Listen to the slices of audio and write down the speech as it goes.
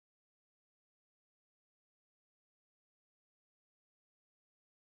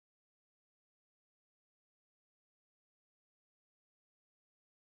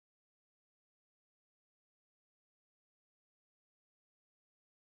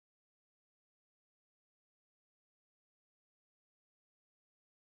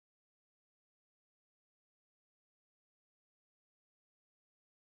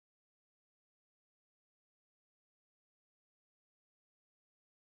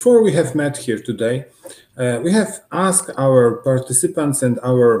before we have met here today, we have asked our participants and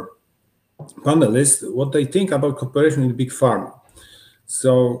our panelists what they think about cooperation with BigPharma.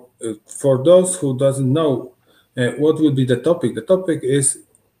 So for those who doesn't know what would be the topic is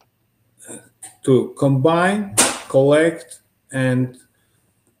to combine, collect, and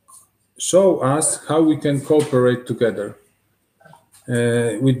show us how we can cooperate together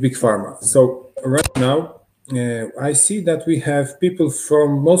with BigPharma. So right now, I see that we have people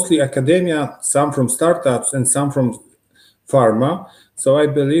from mostly academia, some from startups, and some from pharma. So I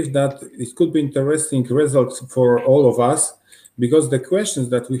believe that it could be interesting results for all of us, because the questions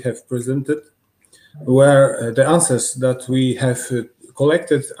that we have presented were the answers that we have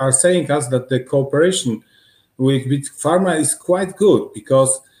collected are saying us that the cooperation with BigPharma is quite good,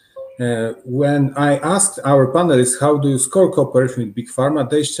 because when I asked our panelists how do you score cooperation with BigPharma,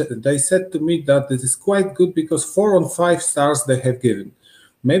 they said to me that this is quite good because 4 on 5 stars they have given.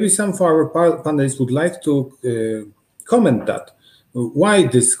 Maybe some of our panelists would like to comment that. Why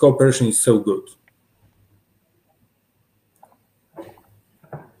this cooperation is so good?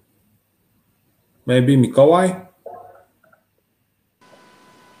 Maybe Mikołaj?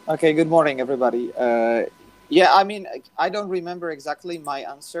 Okay, good morning, everybody. Yeah, I mean, I don't remember exactly my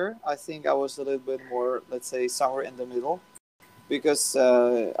answer. I think I was a little bit more, let's say, somewhere in the middle, because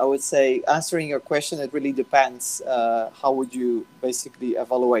I would say answering your question, it really depends. How would you basically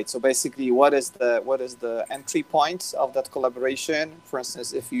evaluate? So basically, what is the entry point of that collaboration? For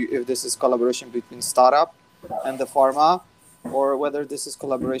instance, if this is collaboration between startup and the pharma, or whether this is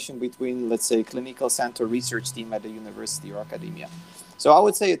collaboration between, let's say, clinical center research team at the university or academia. So I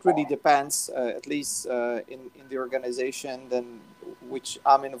would say it really depends, at least in the organization then which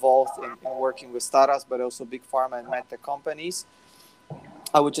I'm involved in working with startups, but also big pharma and medtech companies.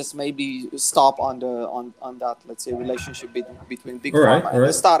 I would just maybe stop on that, let's say, relationship between big pharma and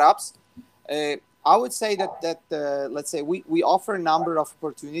the startups. I would say that let's say we offer a number of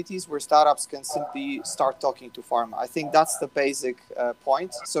opportunities where startups can simply start talking to pharma. I think that's the basic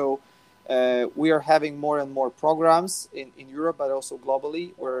point. So we are having more and more programs in Europe, but also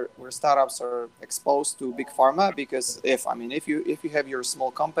globally, where startups are exposed to big pharma. Because if you have your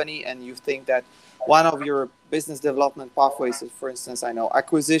small company and you think that one of your business development pathways is, for instance,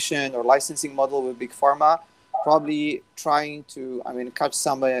 acquisition or licensing model with big pharma, probably trying to catch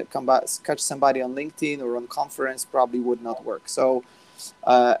somebody on LinkedIn or on conference probably would not work. So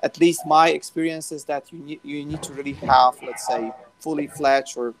at least my experience is that you need to really have, let's say, fully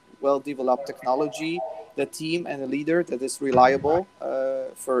fledged or well-developed technology, the team and the leader that is reliable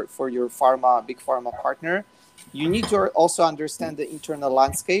for your big pharma partner. You need to also understand the internal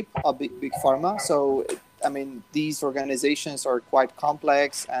landscape of big pharma. So, these organizations are quite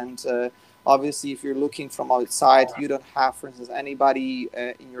complex, and obviously, if you're looking from outside, you don't have, for instance, anybody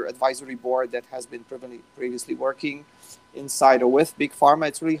in your advisory board that has been previously working inside or with big pharma.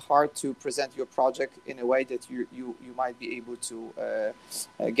 It's really hard to present your project in a way that you might be able to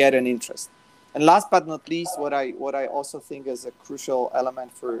get an interest. And last but not least, what I also think is a crucial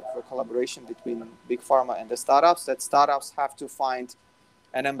element for collaboration between big pharma and the startups, that startups have to find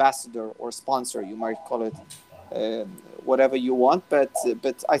an ambassador or sponsor. You might call it whatever you want, but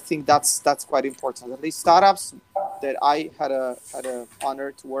I think that's quite important. At least startups that I had a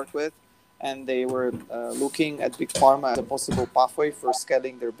honor to work with, and they were looking at big pharma as a possible pathway for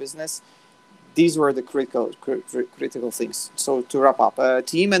scaling their business. These were the critical things. So to wrap up, a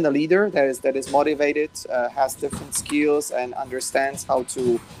team and a leader that is motivated, has different skills, and understands how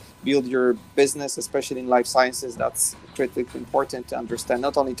to build your business, especially in life sciences. That's critically important to understand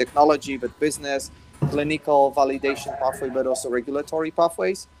not only technology but business, clinical validation pathway, but also regulatory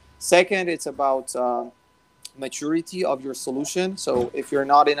pathways. Second, it's about maturity of your solution. So if you're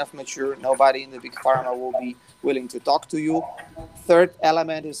not enough mature, nobody in the big pharma will be willing to talk to you. Third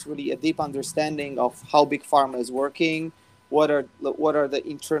element is really a deep understanding of how big pharma is working. What are the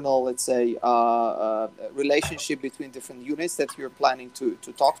internal, let's say, relationship between different units that you're planning to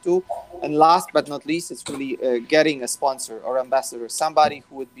talk to. And last but not least, it's really getting a sponsor or ambassador, somebody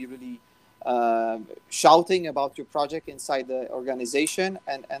who would be really shouting about your project inside the organization,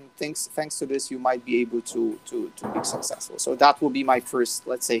 and thanks to this you might be able to be successful. So that will be my first,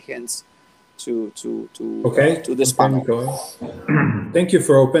 let's say, hints to this panel. Thank you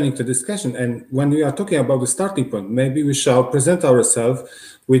for opening the discussion. And when we are talking about the starting point, maybe we shall present ourselves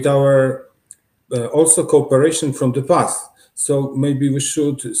with our also cooperation from the past. So maybe we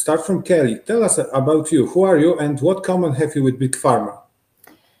should start from Kelly. Tell us about you. Who are you and what common have you with Big Pharma?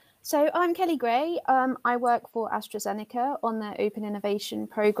 So I'm Kelly Gray. I work for AstraZeneca on their OpenInnovation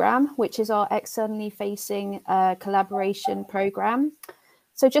program, which is our externally facing collaboration program.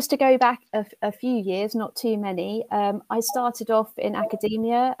 So just to go back a few years, not too many, I started off in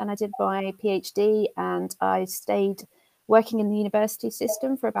academia and I did my PhD, and I stayed working in the university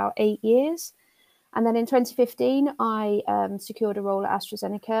system for about 8 years. And then in 2015, I secured a role at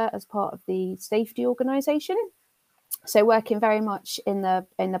AstraZeneca as part of the safety organisation. So working very much in the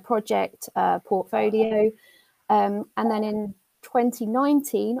project portfolio. And then in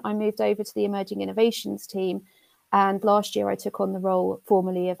 2019, I moved over to the emerging innovations team. And last year, I took on the role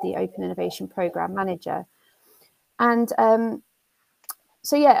formally of the Open Innovation Programme Manager. And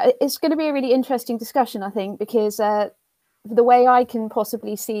so, yeah, it's going to be a really interesting discussion, I think, because the way I can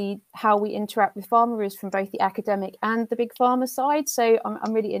possibly see how we interact with pharma is from both the academic and the big pharma side. So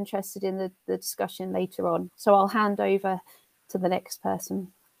I'm really interested in the discussion later on. So I'll hand over to the next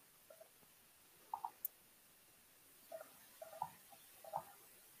person.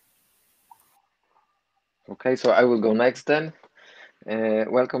 Okay, so I will go next then.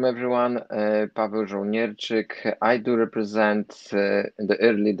 Welcome everyone, Paweł Żołnierczyk. I do represent in the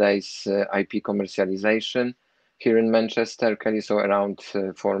early days IP commercialization here in Manchester, Kelly, so around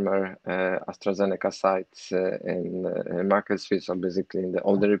former AstraZeneca sites in Macclesfield, so basically in the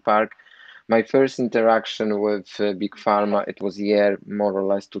Alderley Park. My first interaction with BigPharma, it was year more or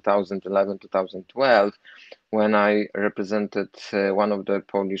less 2011, 2012, when I represented one of the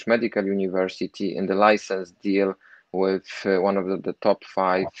Polish medical university in the license deal with one of the top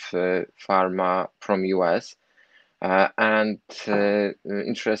 5 pharma from US. And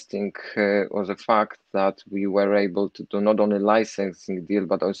interesting was the fact that we were able to do not only licensing deal,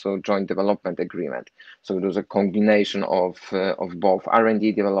 but also joint development agreement. So it was a combination of both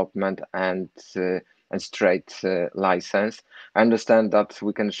R&D development and straight license. I understand that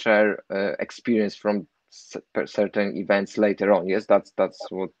we can share experience from certain events later on. Yes, that's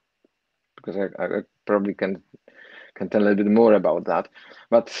what, because I probably can tell a little bit more about that.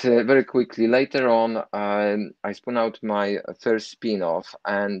 But very quickly, later on, I spun out my first spin-off,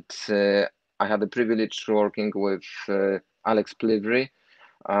 and I had the privilege working with Alex Plivry.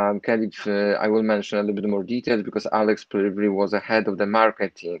 Kelly, I will mention a little bit more details because Alex Plivry was the head of the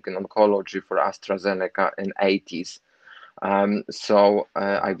marketing in oncology for AstraZeneca in 80s. So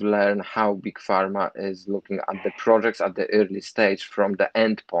I've learned how BigPharma is looking at the projects at the early stage from the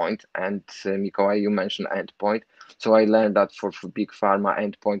endpoint. And Mikołaj, you mentioned endpoint. So I learned that for BigPharma,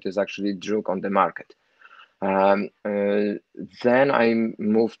 endpoint is actually drug on the market. Then I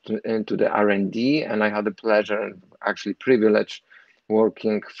moved into the R&D, and I had the pleasure and actually privilege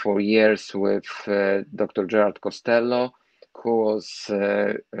working for years with Dr. Gerard Costello, who was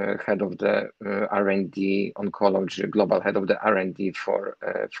head of the R&D oncology, global head of the R&D for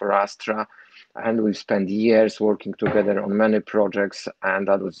Astra, and we spent years working together on many projects, and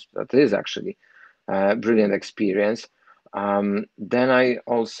that is actually a brilliant experience. Then I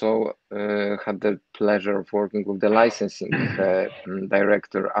also had the pleasure of working with the licensing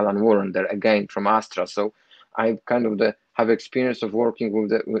director, Alan Warren, there again from Astra. So I kind of have experience of working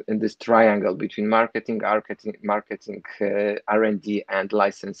with in this triangle between marketing, R&D, and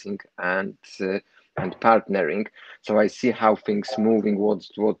licensing and partnering. So I see how things moving, what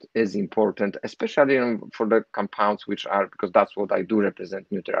is important, especially for the compounds which are, because that's what I do represent,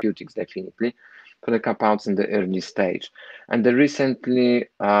 new therapeutics, definitely, for the compounds in the early stage. And recently,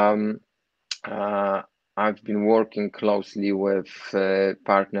 I've been working closely with a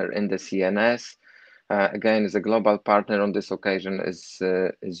partner in the CNS. Again, as a global partner on this occasion is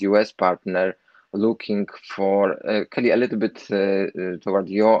US partner, looking for, Kelly, a little bit toward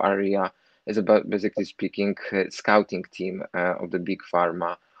your area, is about, basically speaking, scouting team of the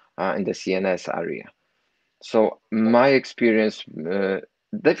BigPharma in the CNS area. So my experience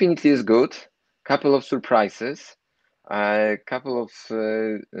definitely is good. Couple of surprises, a couple of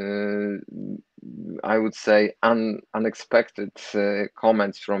I would say unexpected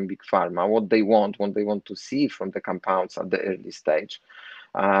comments from BigPharma, what they want to see from the compounds at the early stage.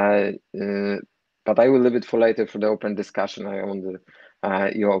 But I will leave it for later for the open discussion. I want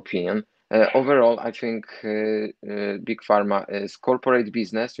your opinion. Overall, I think BigPharma is corporate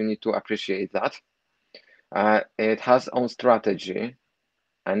business. You need to appreciate that. It has own strategy,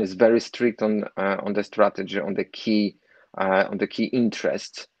 and is very strict on the strategy, on the key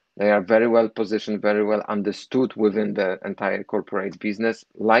interests. They are very well positioned, very well understood within the entire corporate business.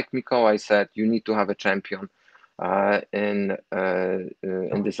 Like Mikołaj said, you need to have a champion in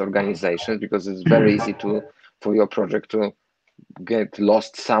this organization, because it's very easy for your project to get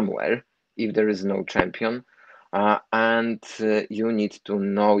lost somewhere if there is no champion. And you need to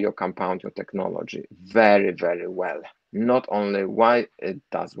know your compound, your technology very, very well. Not only why it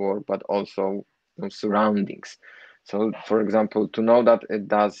does work, but also surroundings. So, for example, to know that it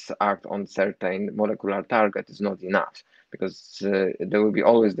does act on certain molecular target is not enough, because there will be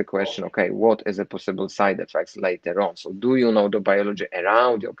always the question, okay, what is a possible side effects later on? So do you know the biology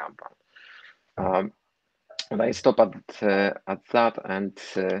around your compound? But I stop at that, and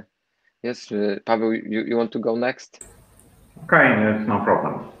yes, Paweł, you want to go next? Okay, it's no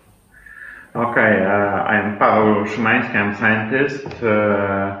problem. Okay, I'm Paweł Szymański, I'm a scientist.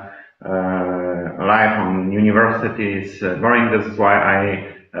 Life on university is boring, this is why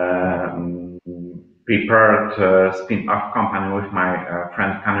I prepared a spin-off company with my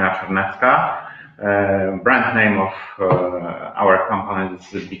friend Kamila Czernecka. Brand name of our company is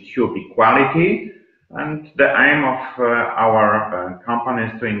BQ, Equality. And the aim of our company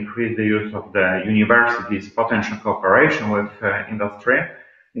is to increase the use of the university's potential cooperation with industry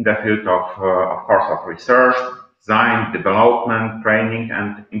in the field of course, of research, design, development, training,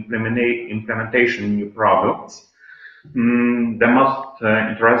 and implementation in new products. The most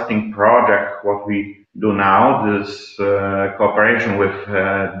interesting project what we do now is cooperation with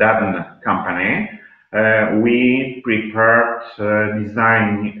Devon company. We prepared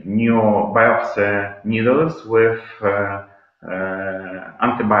design new biopsy needles with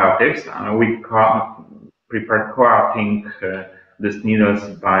antibiotics, and we prepared coating these needles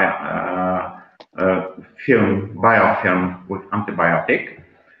by biofilm with antibiotic.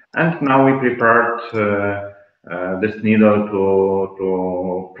 And now we prepared this needle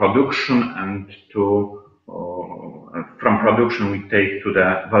to production, and from production we take to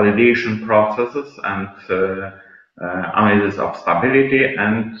the validation processes and analysis of stability,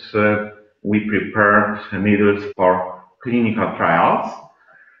 and we prepared needles for clinical trials.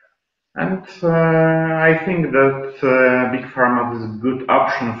 And I think that BigPharma is a good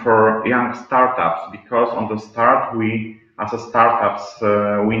option for young startups, because on the start as a startups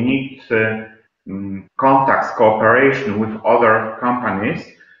we need contacts, cooperation with other companies,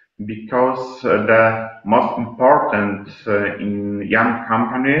 because the most important in young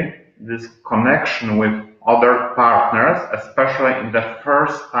company this connection with other partners, especially in the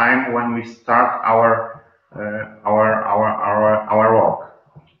first time when we start our work.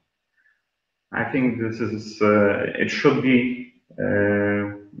 I think this is it should be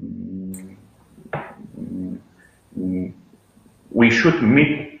we should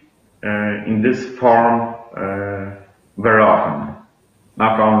meet in this form very often,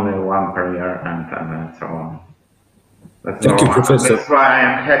 not only one per year and so on. Thank you, Professor. That's why I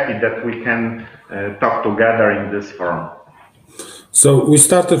am happy that we can talk together in this forum. So we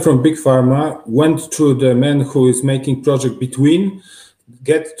started from BigPharma, went through the man who is making project between,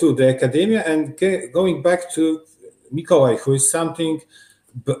 get to the academia, and going back to Mikołaj, who is something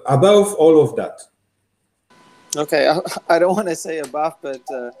above all of that. Okay, I don't want to say above, but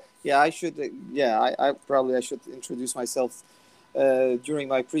yeah, I should. Yeah, I probably should introduce myself during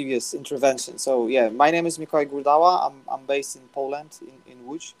my previous intervention. So yeah, my name is Mikołaj Gurdała. I'm based in Poland, in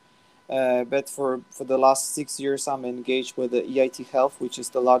Łódź. But for the last 6 years, I'm engaged with the EIT Health, which is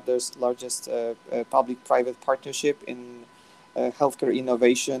the largest public-private partnership in healthcare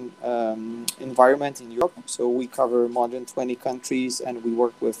innovation environment in Europe. So we cover more than 20 countries, and we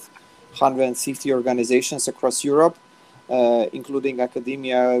work with 150 organizations across Europe, including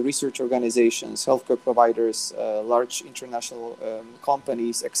academia, research organizations, healthcare providers, large international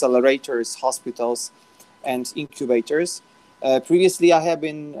companies, accelerators, hospitals, and incubators. Previously, I have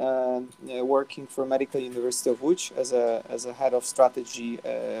been working for Medical University of Lodz as a head of strategy,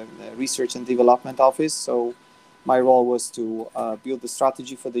 research and development office. So my role was to build the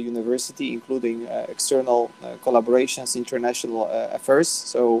strategy for the university, including external collaborations, international affairs.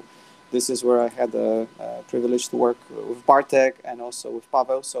 So this is where I had the privilege to work with Bartek and also with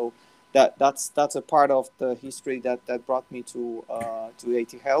Paweł. So that's a part of the history that brought me to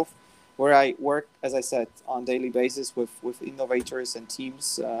EIT Health, where I work, as I said, on daily basis with innovators and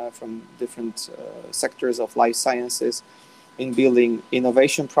teams from different sectors of life sciences in building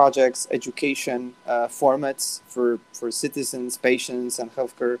innovation projects, education formats for citizens, patients, and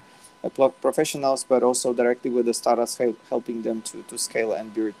healthcare professionals, but also directly with the startups, helping them to scale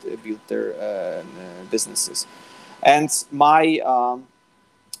and build their businesses. And my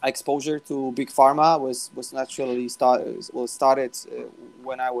exposure to BigPharma was naturally started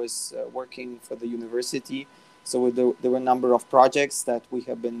when I was working for the university. So there were a number of projects that we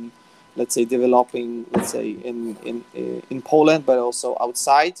have been, let's say, developing, let's say, in Poland, but also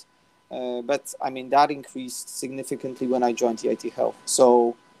outside. But I mean, that increased significantly when I joined EIT Health.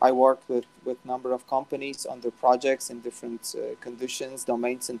 So I worked with a number of companies on their projects in different conditions,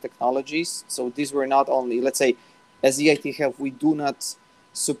 domains, and technologies. So these were not only, let's say, as EIT Health, we do not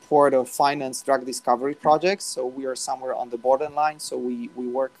support or finance drug discovery projects. So we are somewhere on the borderline. So we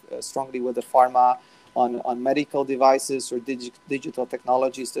work strongly with the pharma on medical devices or digital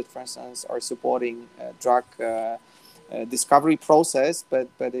technologies that, for instance, are supporting drug discovery process, but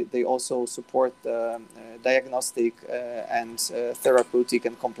they also support diagnostic and therapeutic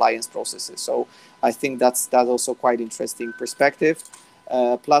and compliance processes. So I think that's also quite interesting perspective.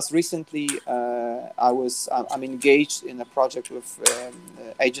 Plus, recently I'm engaged in a project with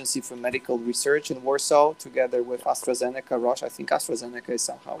Agency for Medical Research in Warsaw, together with AstraZeneca, Roche. I think AstraZeneca is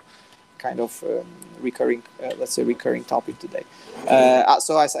somehow kind of recurring, let's say, recurring topic today.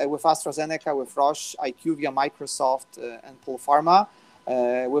 So with AstraZeneca, with Roche, IQVIA, Microsoft, and Pharma,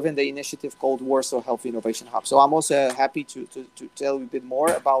 within the initiative called Warsaw Health Innovation Hub. So I'm also happy to tell you a bit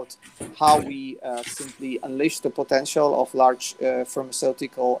more about how we simply unleash the potential of large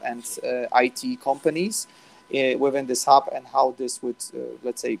pharmaceutical and IT companies within this hub, and how this would,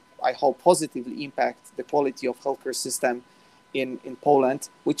 let's say, I hope, positively impact the quality of healthcare system in Poland,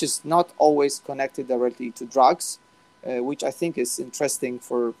 which is not always connected directly to drugs, which I think is interesting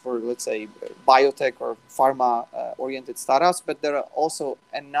for let's say, biotech or pharma-oriented startups. But there are also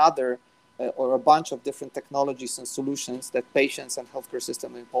another or a bunch of different technologies and solutions that patients and healthcare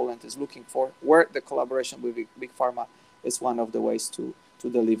system in Poland is looking for, where the collaboration with BigPharma is one of the ways to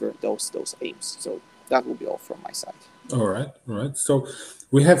deliver those aims. So that will be all from my side. All right. So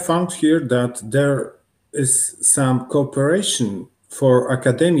we have found here that there is some cooperation for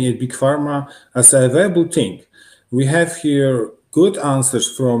academia at BigPharma as a viable thing. We have here good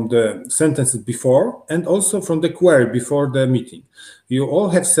answers from the sentences before and also from the query before the meeting. You all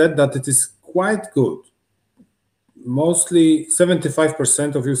have said that it is quite good. Mostly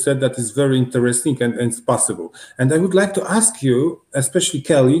 75% of you said that is very interesting and it's possible. And I would like to ask you, especially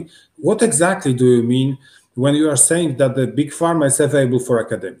Kelly, what exactly do you mean when you are saying that the BigPharma is available for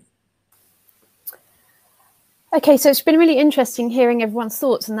academia? Okay, so it's been really interesting hearing everyone's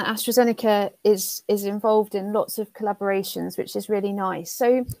thoughts, and that AstraZeneca is involved in lots of collaborations, which is really nice.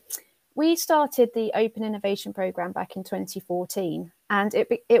 So we started the Open Innovation Programme back in 2014, and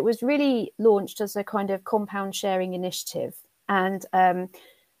it was really launched as a kind of compound sharing initiative. And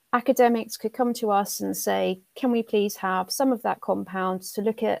academics could come to us and say, can we please have some of that compound to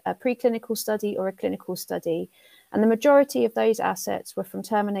look at a preclinical study or a clinical study? And the majority of those assets were from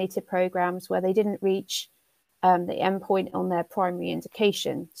terminated programs where they didn't reach the endpoint on their primary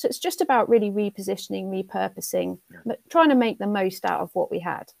indication. So it's just about really repositioning, repurposing, but trying to make the most out of what we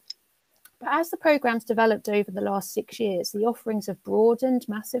had. But as the program's developed over the last 6 years, the offerings have broadened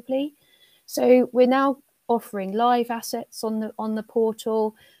massively. So we're now offering live assets on the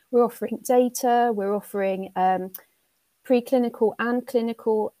portal. We're offering data. We're offering preclinical and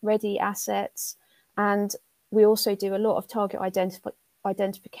clinical ready assets. And we also do a lot of target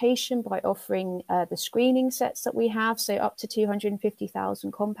identification by offering the screening sets that we have, so up to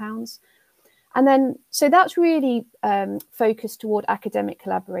 250,000 compounds. And then, so that's really focused toward academic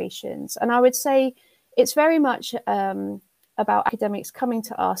collaborations. And I would say it's very much about academics coming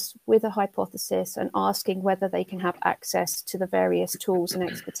to us with a hypothesis and asking whether they can have access to the various tools and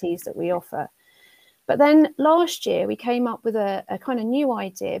expertise that we offer. But then last year, we came up with a kind of new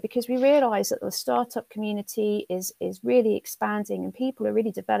idea, because we realized that the startup community is really expanding, and people are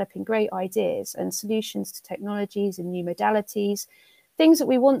really developing great ideas and solutions to technologies and new modalities, things that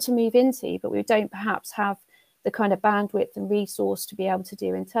we want to move into, but we don't perhaps have the kind of bandwidth and resource to be able to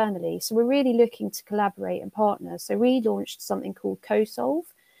do internally. So we're really looking to collaborate and partner. So we launched something called CoSolve,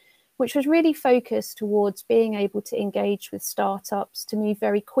 which was really focused towards being able to engage with startups to move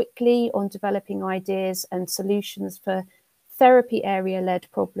very quickly on developing ideas and solutions for therapy area-led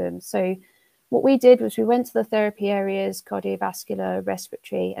problems. So what we did was we went to the therapy areas, cardiovascular,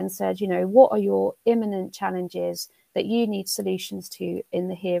 respiratory, and said, you know, what are your imminent challenges that you need solutions to in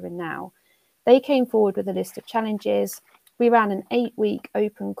the here and now? They came forward with a list of challenges. We ran an 8-week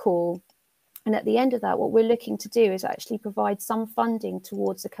open call. And at the end of that, what we're looking to do is actually provide some funding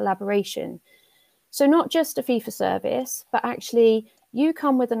towards a collaboration. So not just a fee for service, but actually you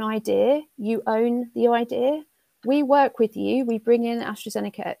come with an idea, you own the idea, we work with you, we bring in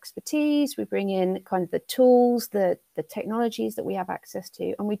AstraZeneca expertise, we bring in kind of the tools, the technologies that we have access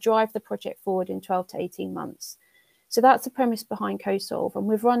to, and we drive the project forward in 12 to 18 months. So that's the premise behind CoSolve, and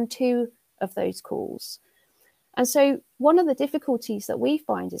we've run 2 of those calls. And so one of the difficulties that we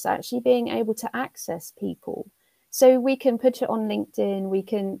find is actually being able to access people. So we can put it on LinkedIn, we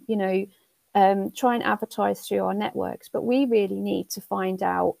can, you know, try and advertise through our networks, but we really need to find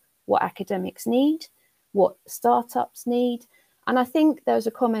out what academics need, what startups need. And I think there was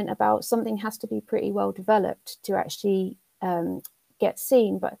a comment about something has to be pretty well developed to actually get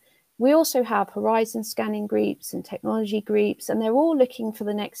seen. But we also have horizon scanning groups and technology groups, and they're all looking for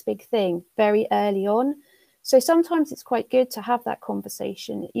the next big thing very early on. So sometimes it's quite good to have that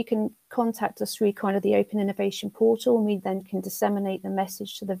conversation. You can contact us through kind of the Open Innovation portal, and we then can disseminate the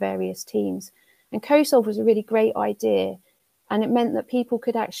message to the various teams. And CoSolve was a really great idea, and it meant that people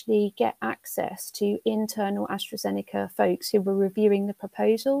could actually get access to internal AstraZeneca folks who were reviewing the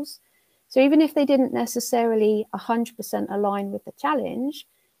proposals. So even if they didn't necessarily 100% align with the challenge,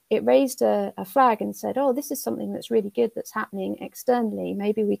 it raised a flag and said, oh, this is something that's really good that's happening externally.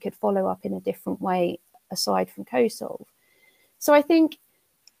 Maybe we could follow up in a different way aside from CoSolve. So I think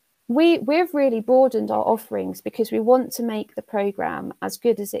we've really broadened our offerings because we want to make the program as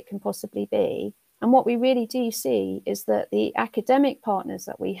good as it can possibly be. And what we really do see is that the academic partners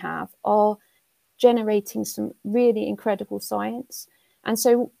that we have are generating some really incredible science. And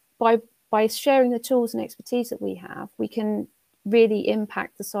so by sharing the tools and expertise that we have, we can really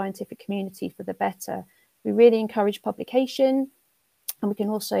impact the scientific community for the better. We really encourage publication, and we can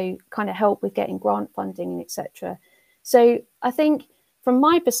also kind of help with getting grant funding, etc. So I think from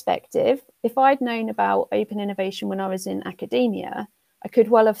my perspective, if I'd known about open innovation when I was in academia, I could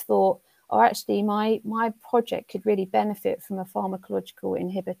well have thought, oh, actually my project could really benefit from a pharmacological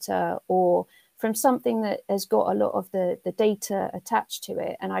inhibitor or from something that has got a lot of the data attached to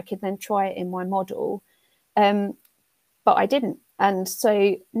it, and I could then try it in my model. But I didn't. And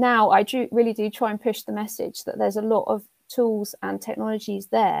so now I really do try and push the message that there's a lot of tools and technologies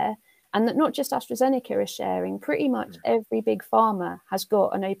there, and that not just AstraZeneca is sharing. Pretty much every big pharma has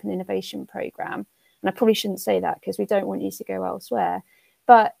got an open innovation program. And I probably shouldn't say that because we don't want you to go elsewhere.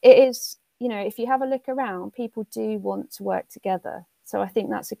 But it is, you know, if you have a look around, people do want to work together. So I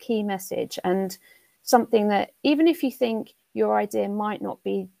think that's a key message, and something that even if you think your idea might not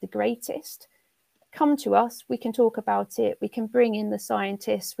be the greatest, come to us, we can talk about it, we can bring in the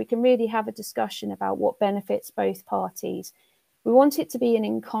scientists, we can really have a discussion about what benefits both parties. We want it to be an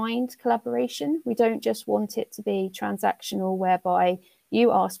in-kind collaboration. We don't just want it to be transactional, whereby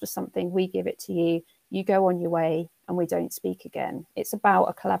you ask for something, we give it to you, you go on your way, and we don't speak again. It's about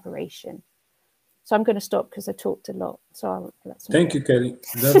a collaboration. So I'm going to stop because I talked a lot. So Thank you, Kelly.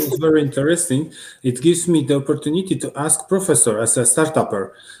 That was very interesting. It gives me the opportunity to ask Professor, as a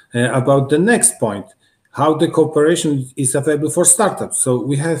startupper, about the next point, how the cooperation is available for startups. So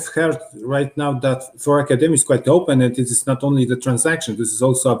we have heard right now that for academics quite open, and it is not only the transaction, this is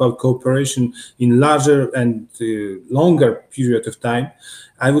also about cooperation in larger and longer period of time.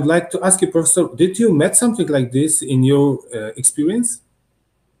 I would like to ask you, Professor, did you met something like this in your experience?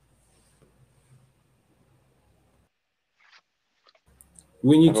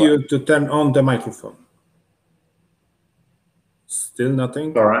 We need you to turn on the microphone. Still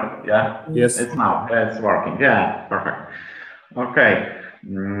nothing? All right. Yeah. Yes. It's now. Yeah, it's working. Yeah. Perfect. Okay.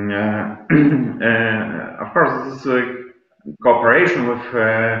 Of course, this is cooperation with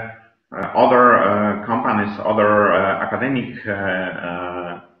other companies, other academic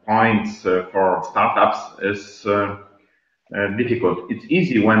points for startups is difficult. It's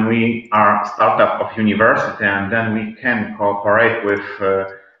easy when we are a startup of university, and then we can cooperate with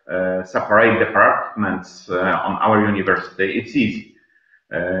separate departments on our university. It's easy.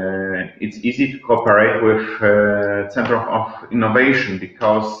 It's easy to cooperate with Center of Innovation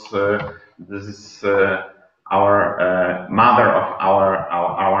because this is our mother of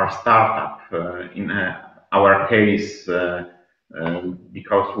our startup. In our case,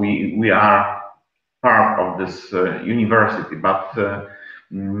 because we are part of this university, but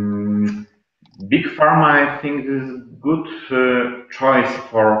BigPharma, I think, is a good choice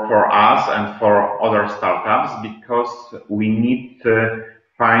for us and for other startups because we need to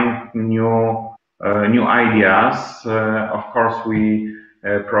find new ideas. Of course, we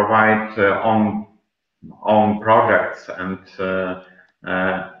provide own projects and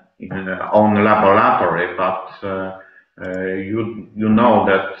own laboratory, but you know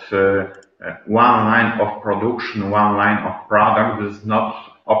that one line of production, one line of product is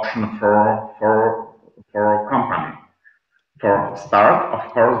not option for a company. For start,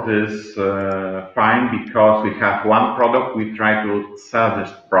 of course, this is fine because we have one product. We try to sell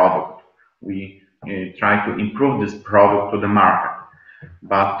this product. We try to improve this product to the market.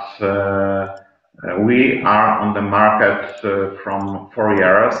 But we are on the market from 4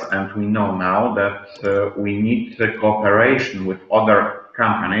 years, and we know now that we need cooperation with other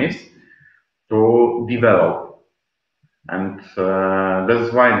companies to develop, and this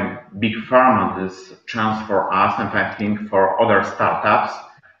is why BigPharma is a chance for us, and I think for other startups,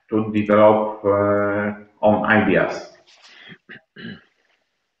 to develop own ideas.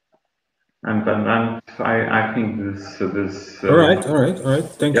 And I think this. All right.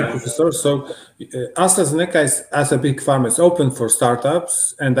 Thank you, yeah. Professor. So, AstraZeneca is, as a BigPharma, is open for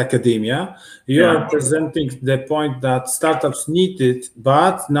startups and academia. You are presenting the point that startups need it,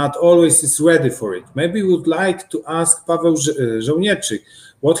 but not always is ready for it. Maybe we would like to ask Paweł Żołnierczyk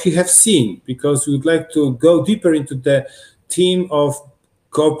what he has seen, because we would like to go deeper into the theme of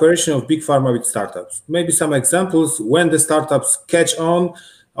cooperation of BigPharma with startups. Maybe some examples when the startups catch on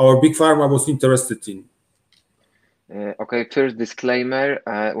or BigPharma was interested in. Okay, first disclaimer,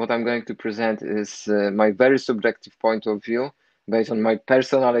 what I'm going to present is my very subjective point of view based on my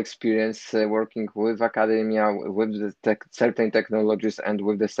personal experience working with academia, with the certain technologies and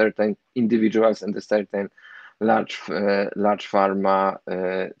with the certain individuals and the certain large pharma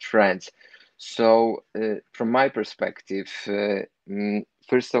friends. So from my perspective,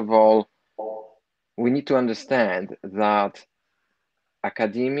 first of all, we need to understand that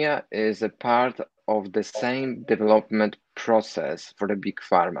academia is a part of the same development process for the big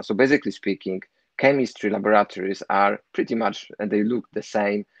pharma. So basically speaking, chemistry laboratories are pretty much, and they look the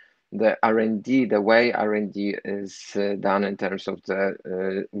same. The R&D, the way R&D is done in terms of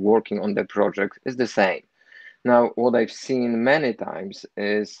the working on the project is the same. Now, what I've seen many times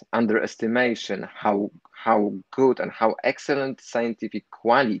is underestimation how good and how excellent scientific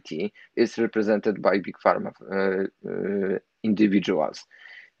quality is represented by big pharma individuals.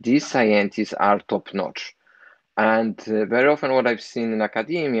 These scientists are top-notch. And very often what I've seen in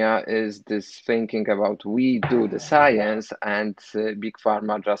academia is this thinking about we do the science and big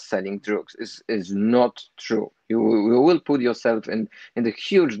pharma just selling drugs is not true. You will put yourself in the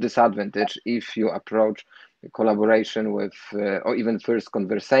huge disadvantage if you approach collaboration with or even first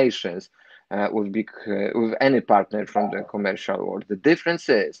conversations with any partner from the commercial world. The difference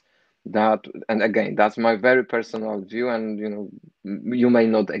is that, and again, that's my very personal view, and you may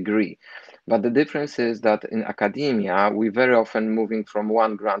not agree, but the difference is that in academia we very often moving from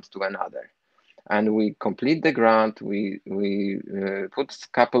one grant to another, and we complete the grant, we put a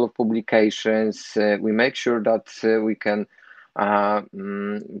couple of publications, we make sure that we can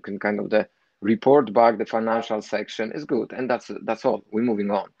kind of the report back the financial section is good, and that's all. We're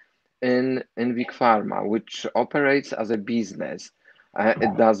moving on. In big pharma, which operates as a business,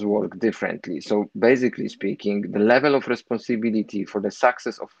 it does work differently. So basically speaking, the level of responsibility for the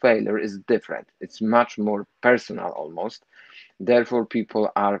success or failure is different. It's much more personal almost. Therefore,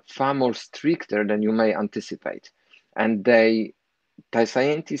 people are far more stricter than you may anticipate. And the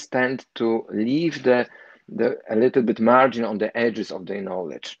scientists tend to leave a little bit margin on the edges of their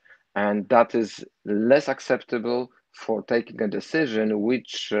knowledge. And that is less acceptable for taking a decision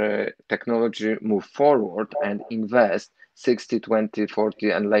which technology move forward and invest 60, 20,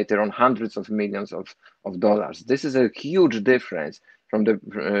 40, and later on hundreds of millions of dollars. This is a huge difference from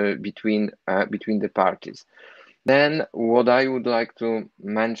the between the parties. Then what I would like to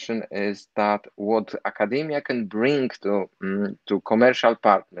mention is that what academia can bring to commercial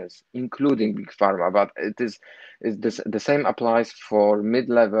partners, including big pharma, but the same applies for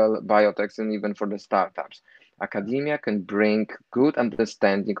mid-level biotechs and even for the startups. Academia can bring good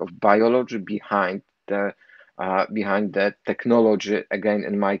understanding of biology behind the technology. Again,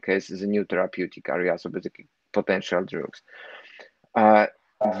 in my case, is a new therapeutic area, so basically potential drugs.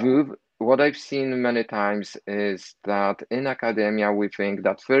 What I've seen many times is that in academia, we think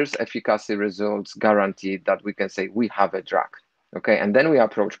that first efficacy results guarantee that we can say we have a drug. Okay, and then we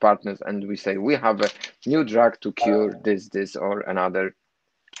approach partners and we say we have a new drug to cure this or another,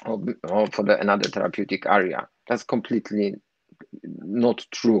 or for another therapeutic area. That's completely not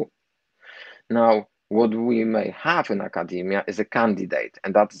true. Now, what we may have in academia is a candidate,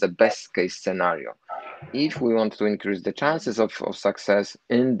 and that's the best case scenario. If we want to increase the chances of success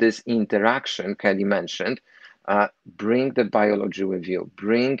in this interaction Kelly mentioned, bring the biology with you,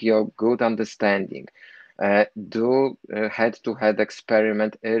 bring your good understanding, do a head-to-head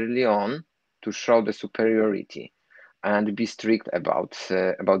experiment early on to show the superiority, and be strict about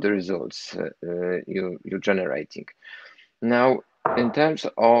the results you're generating. Now, in terms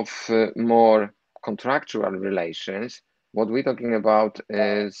of more contractual relations, what we're talking about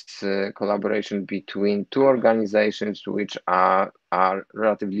is collaboration between two organizations which are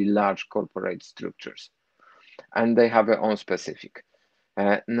relatively large corporate structures, and they have their own specific.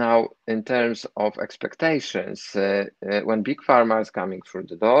 Now, in terms of expectations, when big pharma is coming through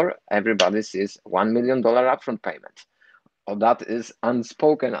the door, everybody sees $1 million upfront payment. Oh, that is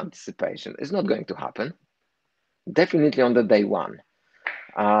unspoken anticipation. It's not going to happen. Definitely on the day one.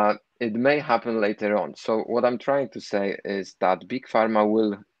 It may happen later on. So what I'm trying to say is that big pharma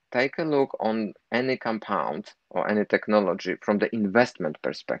will take a look on any compound or any technology from the investment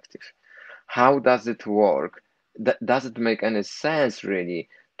perspective. how does it work? Does it make any sense really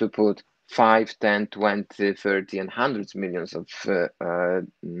to put 5, 10, 20, 30, and hundreds millions of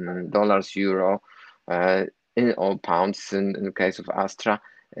dollars, euro, or pounds in the case of Astra,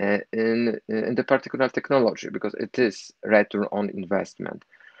 in the particular technology, because it is return on investment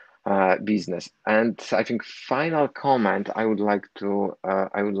business. And I think final comment I would like to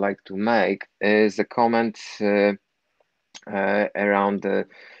make is a comment around the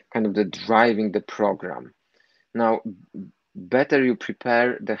kind of the driving the program. Now, better you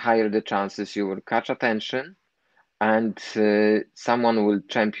prepare, the higher the chances you will catch attention, and someone will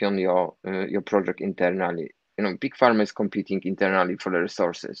champion your project internally. You know, BigPharma is competing internally for the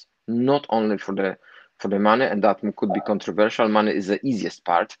resources, not only for the money, and that could be controversial. Money is the easiest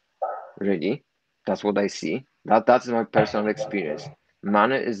part, really. That's what I see. That's my personal experience.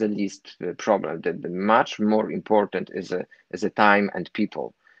 Money is the least problem. The much more important is the time and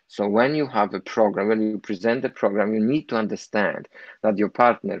people. So when you have a program, when you present the program, you need to understand that your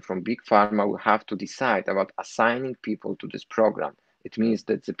partner from BigPharma will have to decide about assigning people to this program. It means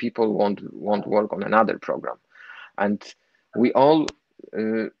that the people won't work on another program. And we all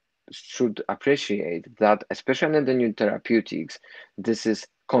should appreciate that, especially in the new therapeutics, this is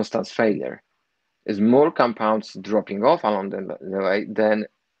constant failure. Is more compounds dropping off along the way than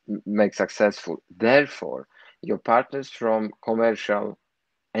make successful. Therefore, your partners from commercial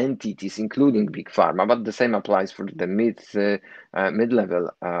entities, including BigPharma, but the same applies for the mid-level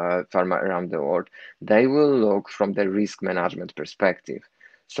pharma around the world, they will look from the risk management perspective.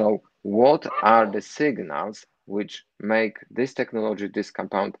 So what are the signals which make this technology, this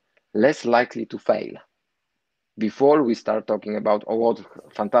compound, less likely to fail before we start talking about what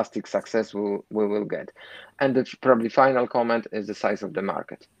fantastic success we will get? And the probably final comment is the size of the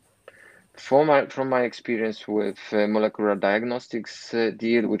market. From my experience with molecular diagnostics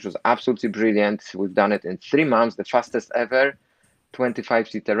deal, which was absolutely brilliant, we've done it in 3 months, the fastest ever,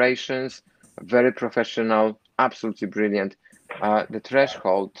 25 iterations, very professional, absolutely brilliant. The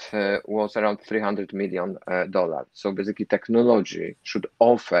threshold was around $300 million. So basically, technology should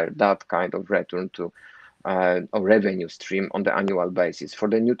offer that kind of return to or revenue stream on the annual basis. For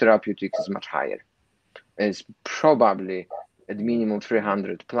the new therapeutics, is much higher. It's probably at minimum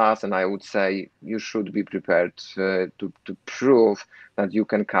 300 plus, and I would say you should be prepared to prove that you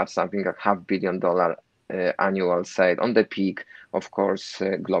can catch something like $500 million annual sale on the peak, of course,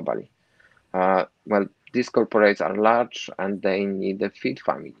 globally. Well, these corporates are large and they need a feed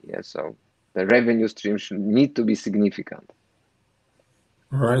family, so the revenue stream should need to be significant.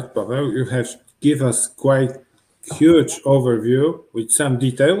 All right, Paweł, you have given us quite huge overview with some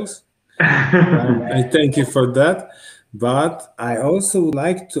details. I thank you for that. But I also would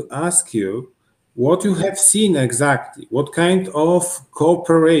like to ask you what you have seen exactly. What kind of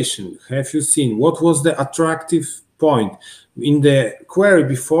cooperation have you seen? What was the attractive point? In the query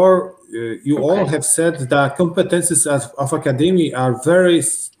before, you all have said that competencies of academia are very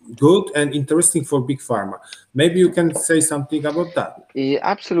good and interesting for BigPharma. Maybe you can say something about that. Yeah,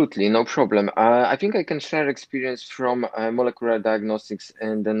 absolutely, no problem. I think I can share experience from molecular diagnostics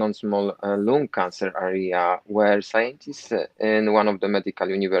in the non-small lung cancer area, where scientists in one of the medical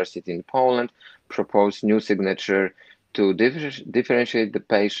universities in Poland proposed new signature to differentiate the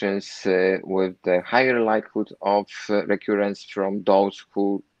patients with the higher likelihood of recurrence from those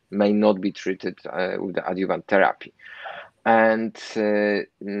who may not be treated with the adjuvant therapy. And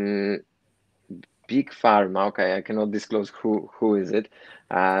BigPharma, okay, I cannot disclose who is it,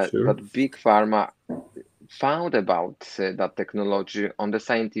 Sure. but BigPharma found about that technology on the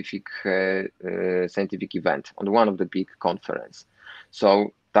scientific event, on one of the big conference.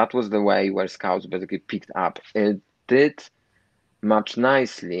 So that was the way where scouts basically picked up. It did match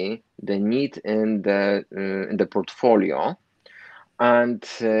nicely the need in the portfolio, and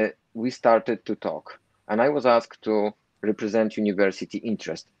we started to talk. And I was asked to represent university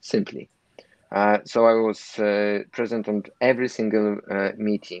interest simply. So I was present on every single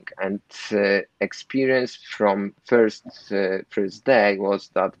meeting, and experience from first day was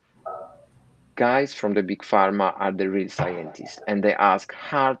that guys from the BigPharma are the real scientists, and they ask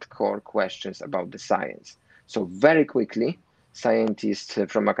hardcore questions about the science. So very quickly, scientists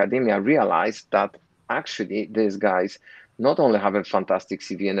from academia realized that actually these guys not only have a fantastic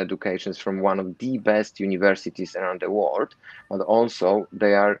CV and educations from one of the best universities around the world, but also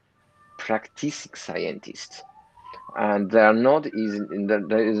they are practicing scientists, and there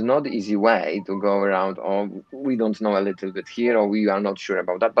is not easy way to go around, oh, we don't know a little bit here, or we are not sure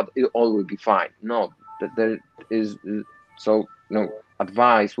about that, but it all will be fine. No, there is, so no,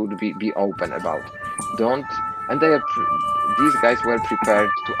 advice would be open about, don't and these guys were prepared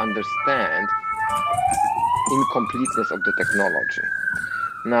to understand incompleteness of the technology.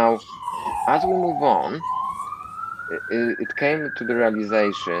 Now, as we move on, it came to the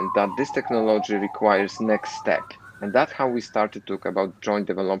realization that this technology requires next step, and that's how we started to talk about joint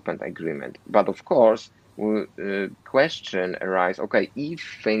development agreement. But of course, question arise, okay, if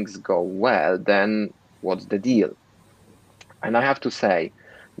things go well, then what's the deal? And I have to say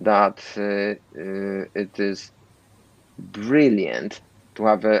that it is brilliant to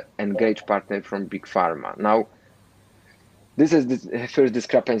have an engaged partner from BigPharma. Now, this is the first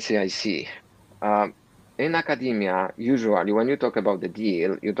discrepancy I see. In academia, usually when you talk about the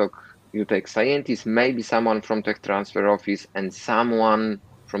deal, you take scientists, maybe someone from tech transfer office, and someone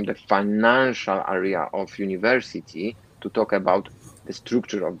from the financial area of university to talk about the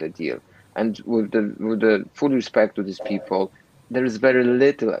structure of the deal. And with the full respect to these people, there is very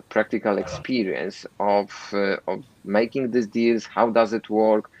little practical experience of making these deals. How does it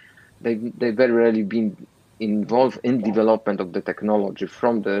work? They very rarely been involved in development of the technology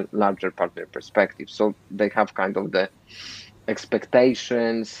from the larger partner perspective. So they have kind of the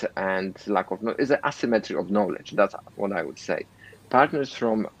expectations and lack of knowledge. It's an asymmetry of knowledge. That's what I would say. Partners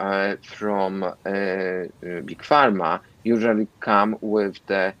from BigPharma usually come with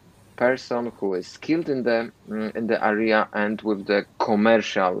the person who is skilled in the area and with the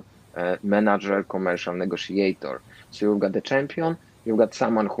commercial manager, commercial negotiator. So you've got the champion, you've got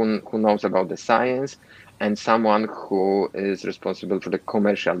someone who knows about the science, and someone who is responsible for the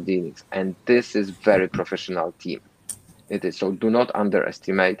commercial dealings. And this is very professional team. It is. So do not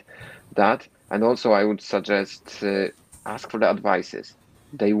underestimate that. And also I would suggest ask for the advices.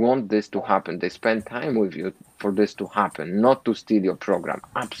 They want this to happen. They spend time with you for this to happen, not to steal your program.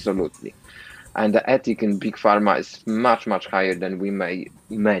 Absolutely. And the ethic in BigPharma is much, much higher than we may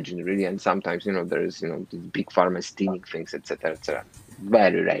imagine, really. And sometimes, there is, this BigPharma stealing things, etc., etc.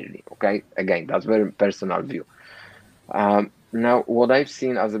 Very rarely, okay? Again, that's very personal view. Now, what I've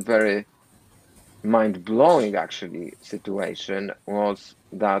seen as a very mind-blowing, actually, situation was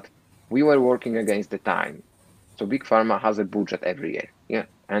that we were working against the time. So BigPharma has a budget every year, yeah?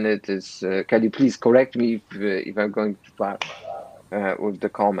 And it is, can you please correct me if I'm going too far with the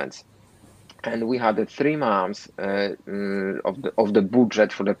comments? And we had 3 months of the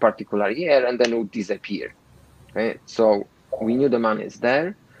budget for the particular year, and then it would disappear. Okay? So we knew the money is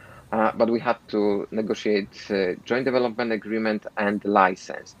there, but we had to negotiate joint development agreement and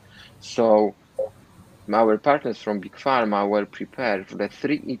license. So our partners from BigPharma were prepared for the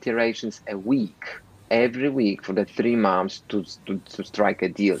 3 iterations a week, every week for the 3 months to strike a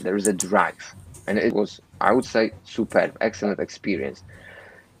deal. There is a drive, and it was, I would say, superb, excellent experience.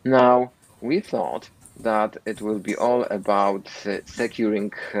 Now, we thought that it will be all about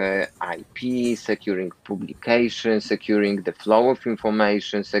securing IP, securing publication, securing the flow of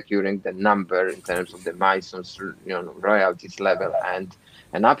information, securing the number in terms of the milestones, royalties level, and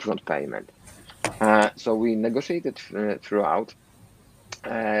an upfront payment. So we negotiated throughout,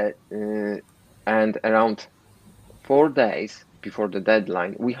 and around 4 days before the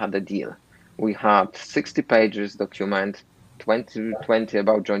deadline, we had a deal. We had 60 pages document, 20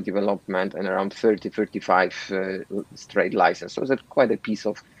 about joint development, and around 35 straight license. So it's quite a piece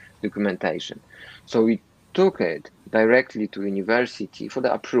of documentation. So we took it directly to university for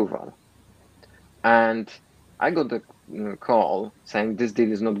the approval. And I got the call saying this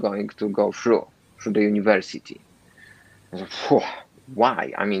deal is not going to go through the university. I was like,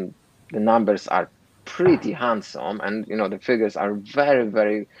 why? I mean, the numbers are pretty handsome, and the figures are very,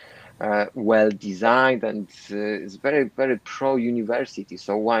 very well designed, and it's very, very pro-university,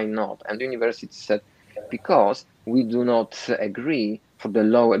 so why not? And the university said, because we do not agree for the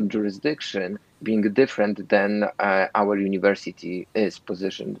law and jurisdiction being different than our university is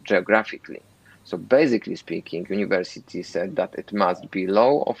positioned geographically. So basically speaking, university said that it must be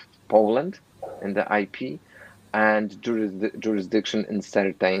law of Poland in the IP and jurisdiction in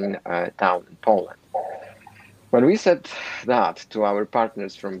certain town in Poland. When we said that to our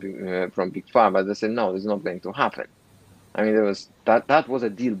partners from BigPharma, they said, no, it's not going to happen. I mean, that was a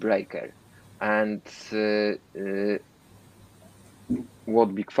deal breaker. And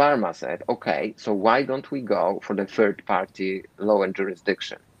what BigPharma said, okay, so why don't we go for the third party law and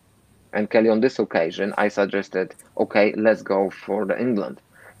jurisdiction? And Kelly, on this occasion, I suggested, okay, let's go for the England.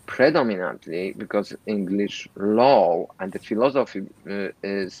 Predominantly because English law and the philosophy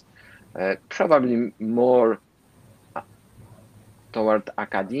is probably more toward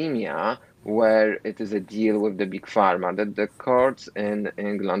academia where it is a deal with the big pharma, that the courts in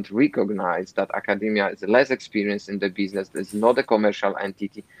England recognize that academia is less experienced in the business, is not a commercial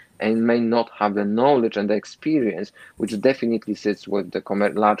entity, and may not have the knowledge and the experience, which definitely sits with the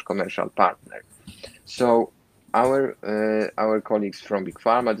large commercial partner. So our colleagues from big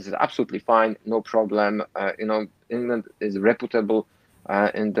pharma, this is absolutely fine, no problem. England is reputable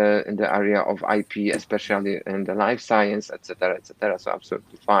in the area of IP, especially in the life science, etc., etc. So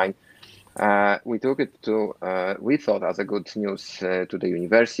absolutely fine. We took it to, we thought as a good news to the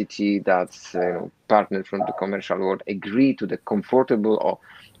university that partners from the commercial world agree to the comfortable or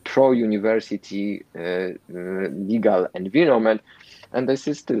pro-university legal environment, and this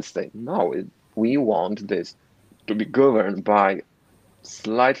is still saying, no, we want this to be governed by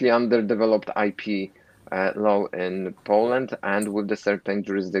slightly underdeveloped IP law in Poland and with a certain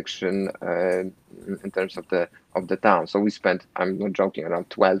jurisdiction in terms of the town. So we spent, I'm not joking, around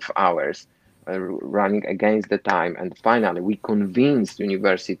 12 hours running against the time, and finally we convinced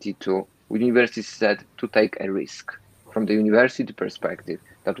university said to take a risk. From the university perspective,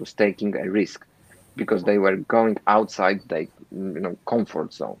 that was taking a risk because they were going outside their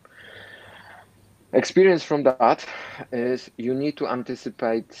comfort zone. Experience from that is you need to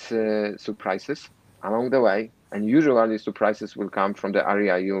anticipate surprises along the way, and usually surprises will come from the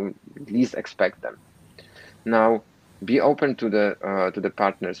area you least expect them. Now, be open to the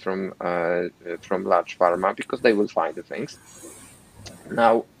partners from large pharma because they will find the things.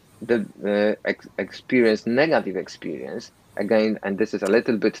 Now, the negative experience, again, and this is a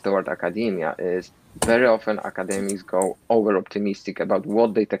little bit toward academia, is very often academics go over optimistic about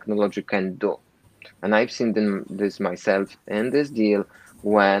what the technology can do. And I've seen this myself in this deal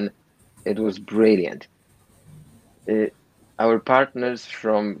when it was brilliant. Our partners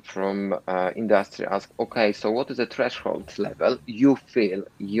from industry ask, okay, so what is the threshold level you feel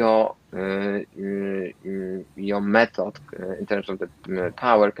your method in terms of the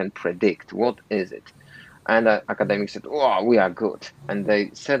power can predict? What is it? And academics said, oh, we are good. And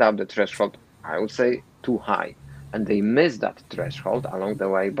they set up the threshold, I would say, too high. And they missed that threshold along the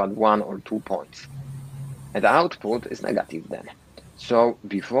way, but 1 or 2 points. And the output is negative then. So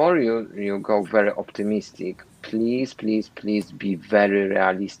before you go very optimistic, please be very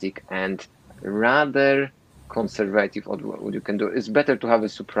realistic and rather conservative on what you can do. It's better to have a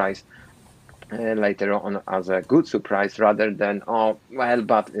surprise later on as a good surprise rather than, oh, well,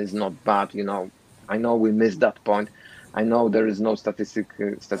 but it's not bad, I know we missed that point. I know there is no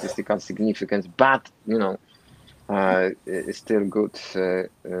statistical significance, but, it's still good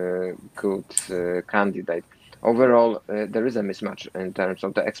candidate. Overall, there is a mismatch in terms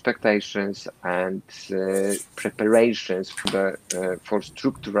of the expectations and preparations for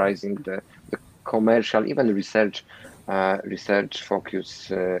structurizing the commercial, even research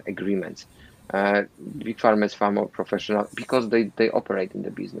focus agreements. Big pharma is far more professional because they operate in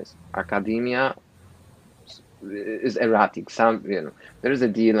the business. Academia is erratic. There is a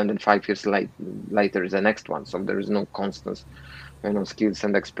deal, and then 5 years later is the next one. So there is no constant skills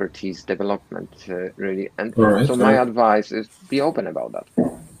and expertise development really. And so my advice is be open about that.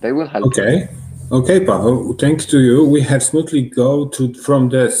 They will help. Okay, Paweł, thanks to you. We have smoothly go from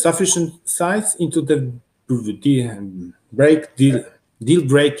the sufficient size into the deal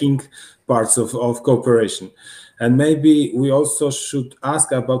breaking parts of cooperation. And maybe we also should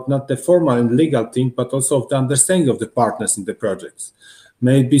ask about not the formal and legal thing, but also of the understanding of the partners in the projects.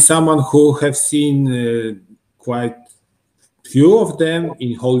 Maybe someone who have seen quite few of them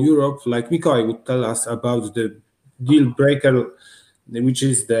in whole Europe, like Mikołaj, would tell us about the deal breaker, which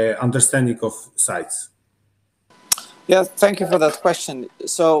is the understanding of sites. Yeah, thank you for that question.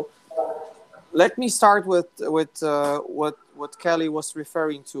 So let me start with what Kelly was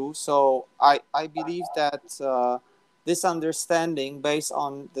referring to. So I believe that this understanding based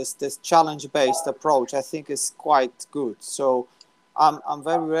on this challenge-based approach, I think is quite good. So I'm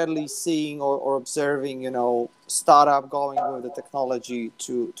very rarely seeing or observing, startup going with the technology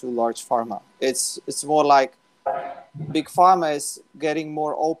to large pharma. It's more like big pharma is getting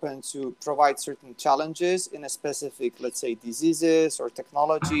more open to provide certain challenges in a specific, let's say, diseases or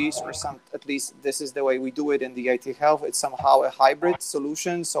technologies or some. At least this is the way we do it in the IT health. It's somehow a hybrid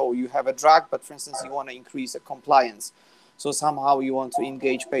solution. So you have a drug, but for instance, you want to increase the compliance. So somehow you want to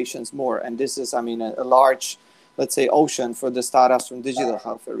engage patients more. And this is, a large, let's say, ocean for the startups from digital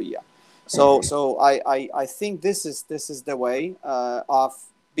health area. So I think this is the way of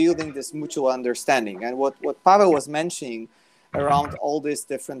building this mutual understanding. And what Paweł was mentioning around all these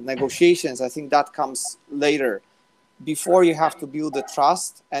different negotiations, I think that comes later. Before you have to build the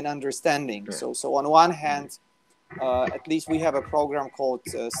trust and understanding. So on one hand, at least we have a program called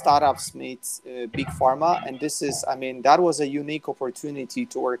Startups Meets Big Pharma. And this is, I mean, that was a unique opportunity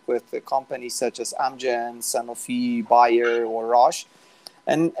to work with companies such as Amgen, Sanofi, Bayer, or Roche.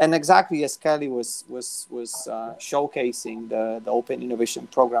 And exactly as Kelly was showcasing the Open Innovation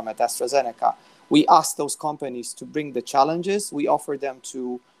Program at AstraZeneca, we asked those companies to bring the challenges. We offered them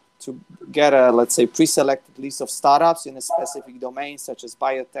to get a, let's say, pre-selected list of startups in a specific domain, such as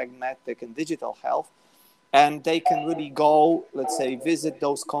biotech, medtech, and digital health. And they can really go, let's say, visit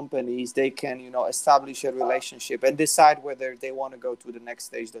those companies. They can, you know, establish a relationship and decide whether they want to go to the next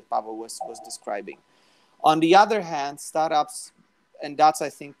stage that Paweł was describing. On the other hand, startups, and that's, I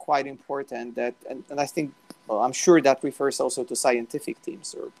think, quite important, that, and I think, well, I'm sure that refers also to scientific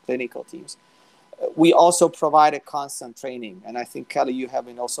teams or clinical teams. We also provide a constant training. And I think, Kelly, you have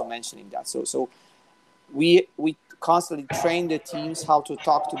been also mentioning that. So we constantly train the teams how to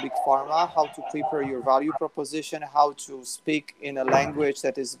talk to Big Pharma, how to prepare your value proposition, how to speak in a language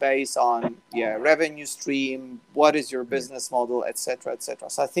that is based on revenue stream, what is your business model, etc., etc.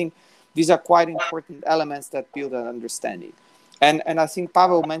 So I think these are quite important elements that build an understanding. And I think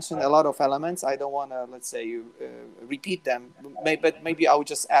Paweł mentioned a lot of elements. I don't want to, let's say, repeat them, but maybe I would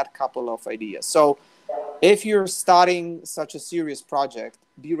just add a couple of ideas. So if you're starting such a serious project,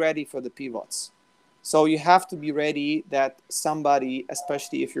 be ready for the pivots. So you have to be ready that somebody,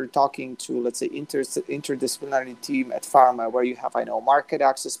 especially if you're talking to, let's say, interdisciplinary team at pharma, where you have, I know, market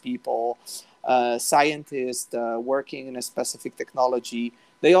access people, scientists working in a specific technology,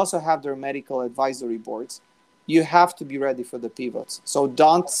 they also have their medical advisory boards. You have to be ready for the pivots. So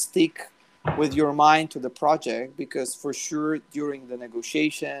don't stick with your mind to the project, because for sure during the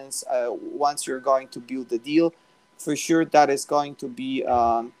negotiations, once you're going to build the deal, for sure that is going to be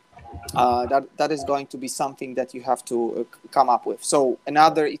that is going to be something that you have to come up with. So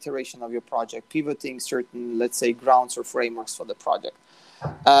another iteration of your project, pivoting certain, let's say, grounds or frameworks for the project.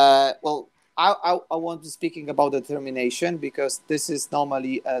 Well, I won't be speaking about determination, because this is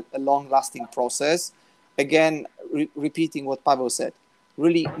normally a long-lasting process. Again, repeating what Paweł said,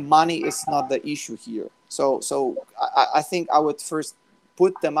 really money is not the issue here. So I think I would first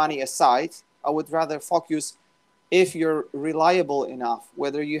put the money aside. I would rather focus, if you're reliable enough,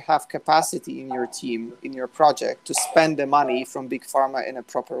 whether you have capacity in your team, in your project, to spend the money from Big Pharma in a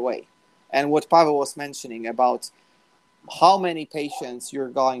proper way. And what Paweł was mentioning about how many patients you're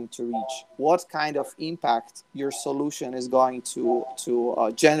going to reach, what kind of impact your solution is going to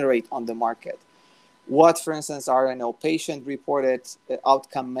generate on the market. What, for instance, are, I know, patient-reported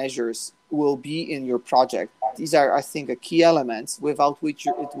outcome measures will be in your project. These are, I think, a key elements without which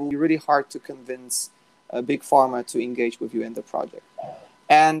it will be really hard to convince a Big Pharma to engage with you in the project.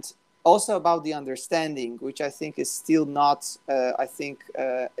 And also about the understanding, which I think is still not,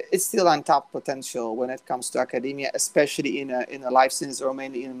 it's still untapped potential when it comes to academia, especially in a life science or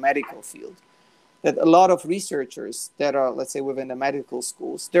mainly in a medical field. That a lot of researchers that are, let's say, within the medical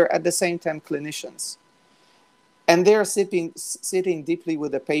schools, they're at the same time clinicians. And they're sitting deeply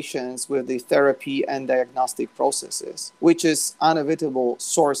with the patients, with the therapy and diagnostic processes, which is unavoidable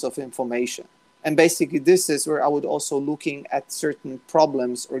source of information. And basically, this is where I would also looking at certain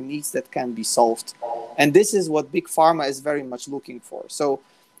problems or needs that can be solved. And this is what Big Pharma is very much looking for. So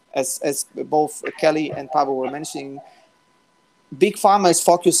as both Kelly and Paweł were mentioning, Big Pharma is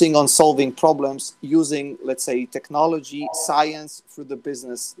focusing on solving problems using, let's say, technology, science through the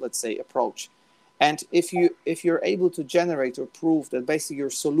business, let's say, approach. And if you're able to generate or prove that basically your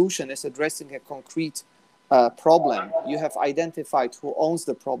solution is addressing a concrete problem, you have identified who owns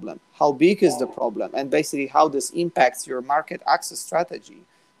the problem, how big is the problem, and basically how this impacts your market access strategy,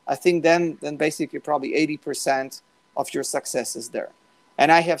 I think then basically probably 80% of your success is there.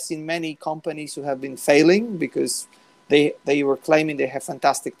 And I have seen many companies who have been failing because they were claiming they have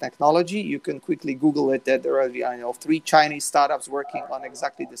fantastic technology. You can quickly Google it, that there are, I know, 3 Chinese startups working on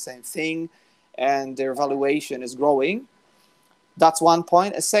exactly the same thing, and their valuation is growing. That's one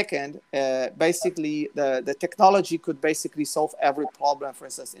point. A second, basically, the technology could basically solve every problem, for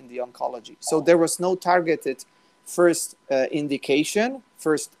instance, in the oncology. So there was no targeted first indication,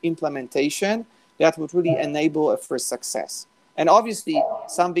 first implementation that would really enable a first success. And obviously,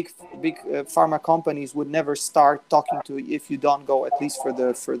 some big pharma companies would never start talking to you if you don't go at least for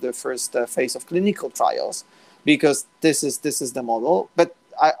the first phase of clinical trials, because this is the model. But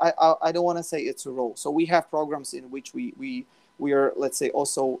I don't want to say it's a role. So we have programs in which we are, let's say,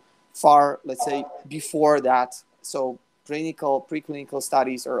 also far, let's say, before that. So preclinical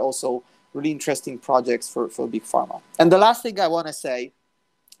studies are also really interesting projects for Big Pharma. And the last thing I want to say,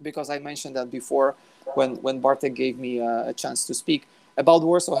 because I mentioned that before when Bartek gave me a chance to speak, about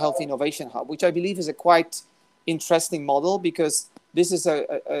Warsaw Health Innovation Hub, which I believe is a quite interesting model, because this is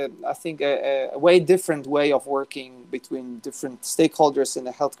I think a way different way of working between different stakeholders in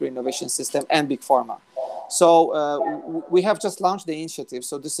the healthcare innovation system and Big Pharma. So we have just launched the initiative,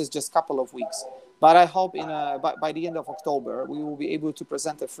 so this is just a couple of weeks. But I hope by the end of October, we will be able to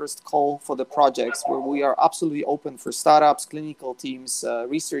present a first call for the projects, where we are absolutely open for startups, clinical teams,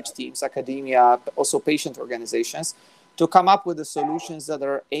 research teams, academia, also patient organizations, to come up with the solutions that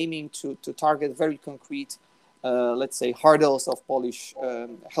are aiming to target very concrete, let's say, hurdles of Polish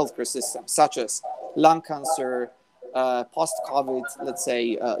healthcare system, such as lung cancer, post-COVID, let's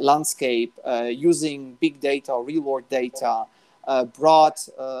say, landscape, using big data, real-world data, broad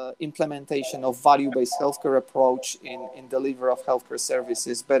implementation of value-based healthcare approach in delivery of healthcare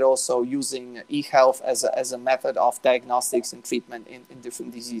services, but also using e-health as a method of diagnostics and treatment in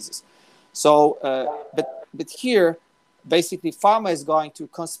different diseases. So, but here, basically, pharma is going to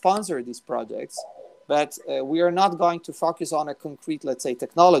co-sponsor these projects, but we are not going to focus on a concrete, let's say,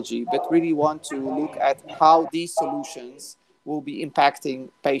 technology, but really want to look at how these solutions will be impacting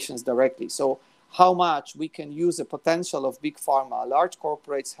patients directly. So how much we can use the potential of Big Pharma, large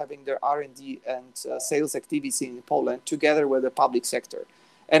corporates having their R&D and sales activity in Poland together with the public sector.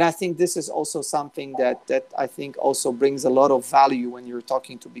 And I think this is also something that I think also brings a lot of value when you're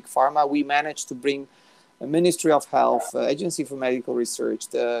talking to Big Pharma. We managed to bring the Ministry of Health, Agency for Medical Research,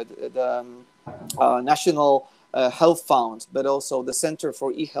 the National Health Fund, but also the Center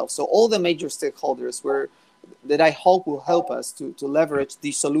for eHealth. So all the major stakeholders that I hope will help us to leverage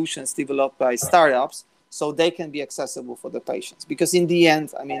these solutions developed by startups, so they can be accessible for the patients. Because in the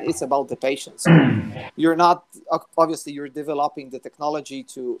end, I mean, it's about the patients. So you're not, obviously, you're developing the technology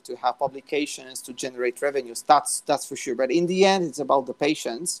to have publications, to generate revenues. That's for sure. But in the end, it's about the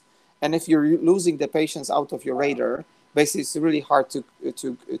patients. And if you're losing the patients out of your radar, basically, it's really hard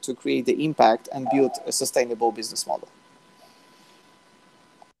to create the impact and build a sustainable business model.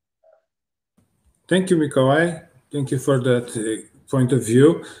 Thank you, Mikołaj. Thank you for that point of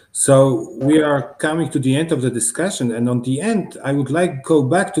view. So we are coming to the end of the discussion, and on the end, I would like to go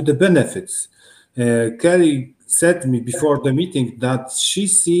back to the benefits. Kelly said to me before the meeting that she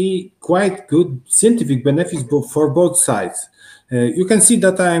sees quite good scientific benefits for both sides. You can see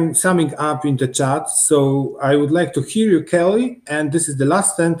that I'm summing up in the chat, so I would like to hear you, Kelly, and this is the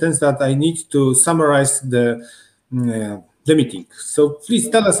last sentence that I need to summarize the meeting. So please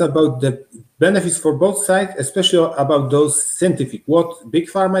tell us about the benefits for both sides, especially about those scientific, what Big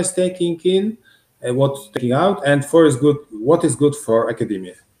Pharma is taking in, what's taking out, and what is good for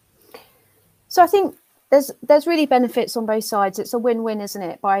academia. So I think there's really benefits on both sides. It's a win-win, isn't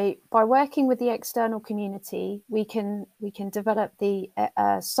it? By working with the external community, we can develop the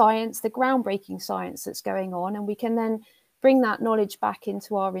science, the groundbreaking science that's going on, and we can then bring that knowledge back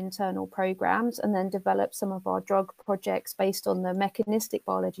into our internal programs and then develop some of our drug projects based on the mechanistic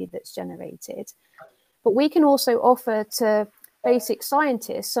biology that's generated. But we can also offer to basic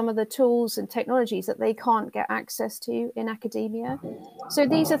scientists some of the tools and technologies that they can't get access to in academia. So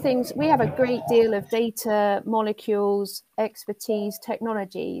these are things, we have a great deal of data, molecules, expertise,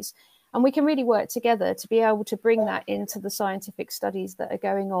 technologies, and we can really work together to be able to bring that into the scientific studies that are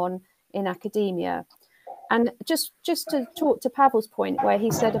going on in academia. And just to talk to Pavel's point where he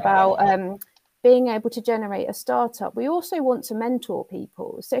said about being able to generate a startup, we also want to mentor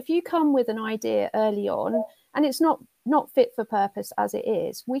people. So if you come with an idea early on and it's not fit for purpose as it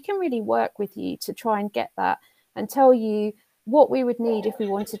is, we can really work with you to try and get that and tell you what we would need if we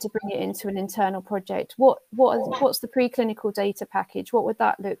wanted to bring it into an internal project. What's the preclinical data package? What would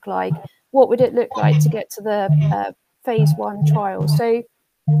that look like? What would it look like to get to the phase 1 trial? So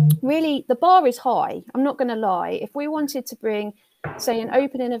really, the bar is high. I'm not going to lie. If we wanted to bring, say, an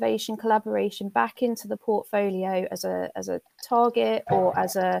open innovation collaboration back into the portfolio as a target or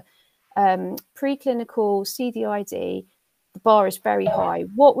as a preclinical CDID, the bar is very high.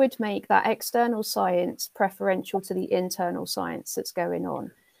 What would make that external science preferential to the internal science that's going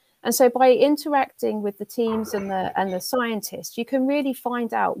on? And so by interacting with the teams and the scientists, you can really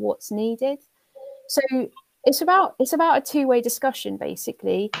find out what's needed. So it's about a two-way discussion,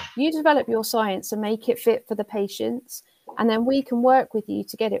 basically. You develop your science and make it fit for the patients, and then we can work with you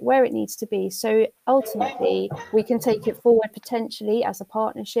to get it where it needs to be. So ultimately, we can take it forward potentially as a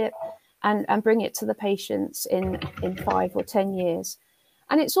partnership and bring it to the patients in 5 or 10 years.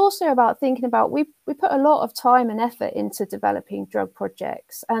 And it's also about thinking about, we put a lot of time and effort into developing drug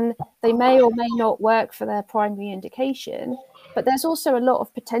projects, and they may or may not work for their primary indication, but there's also a lot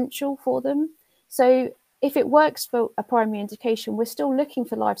of potential for them. So if it works for a primary indication, we're still looking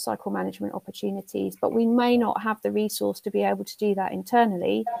for life cycle management opportunities, but we may not have the resource to be able to do that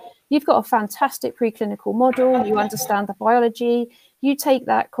internally. You've got a fantastic preclinical model, you understand the biology, you take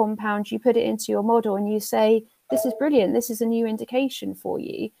that compound, you put it into your model and you say, this is brilliant, this is a new indication for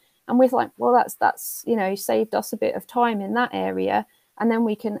you. And we're like, well, that's you know, saved us a bit of time in that area. And then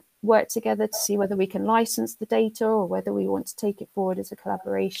we can work together to see whether we can license the data or whether we want to take it forward as a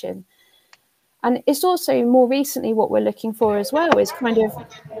collaboration. And it's also more recently what we're looking for as well is kind of,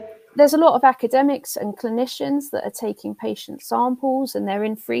 there's a lot of academics and clinicians that are taking patient samples and they're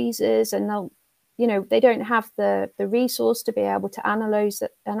in freezers and they'll, you know, they don't have the resource to be able to analyze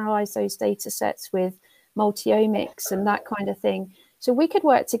those data sets with multiomics and that kind of thing. So we could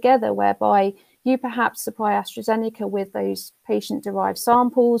work together whereby you perhaps supply AstraZeneca with those patient-derived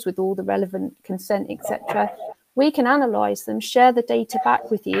samples with all the relevant consent, etc. We can analyze them, share the data back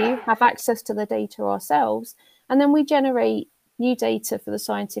with you, have access to the data ourselves, and then we generate new data for the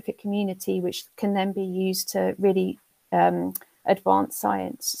scientific community, which can then be used to really advance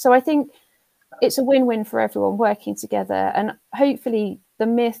science. So I think it's a win-win for everyone working together, and hopefully the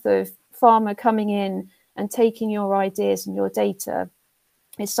myth of pharma coming in and taking your ideas and your data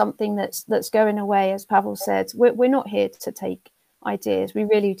is something that's going away. As Pavel said, we're not here to take ideas. We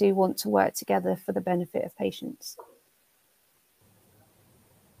really do want to work together for the benefit of patients.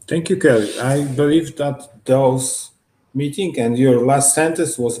 Thank you, Kelly. I believe that those meeting and your last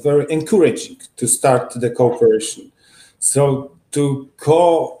sentence was very encouraging to start the cooperation. So to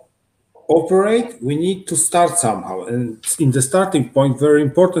cooperate, we need to start somehow. And in the starting point, very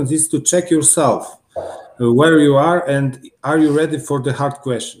important is to check yourself where you are and are you ready for the hard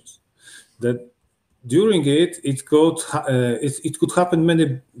questions. That during it could happen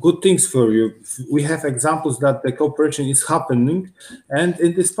many good things for you. We have examples that the cooperation is happening and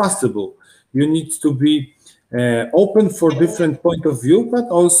it is possible. You need to be open for different point of view, but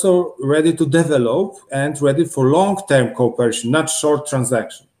also ready to develop and ready for long-term cooperation, not short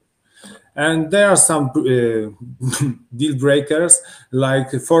transaction. And there are some deal breakers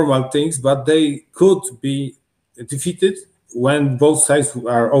like formal things, but they could be defeated when both sides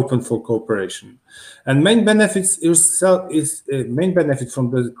are open for cooperation. And main benefit from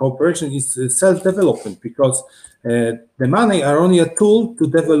the cooperation is self-development, because the money are only a tool to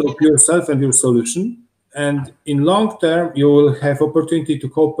develop yourself and your solution. And in long term, you will have opportunity to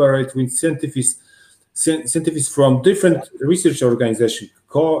cooperate with scientists from different research organizations.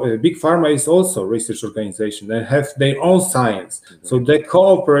 BigPharma is also a research organization. They have their own science. So the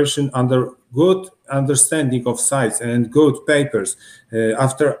cooperation under good understanding of science and good papers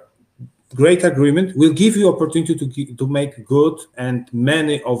after great agreement will give you opportunity to make good and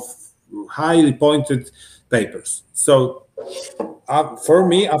many of highly pointed papers. So for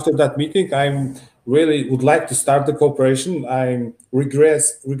me, after that meeting, I really would like to start the cooperation. I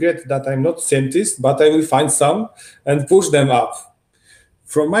regret that I'm not scientist, but I will find some and push them up.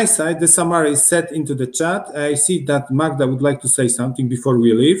 From my side, the summary is set into the chat. I see that Magda would like to say something before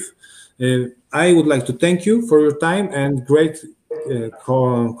we leave. I would like to thank you for your time and great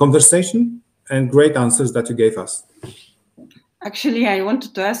conversation and great answers that you gave us. Actually, I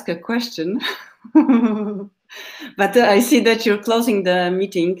wanted to ask a question, but I see that you're closing the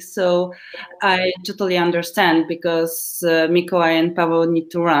meeting, so I totally understand because Mikołaj and Paweł need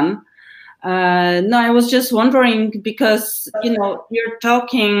to run. No, I was just wondering because, you know, you're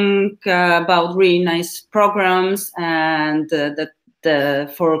talking about really nice programs and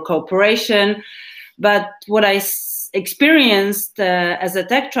for cooperation, but what I experienced as a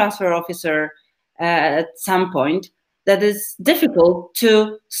tech transfer officer at some point, that it's difficult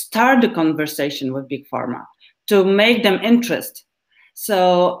to start the conversation with BigPharma, to make them interest.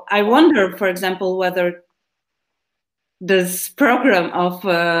 So I wonder, for example, whether this program of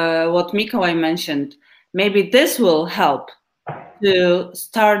what Mikołaj mentioned, maybe this will help to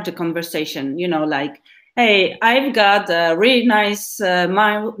start the conversation, you know, like, hey, I've got a really nice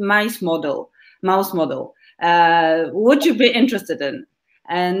mouse model. Would you be interested in?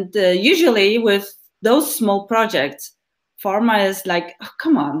 And usually with those small projects, pharma is like, oh,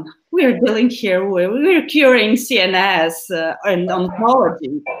 come on, we're dealing here, we're curing CNS and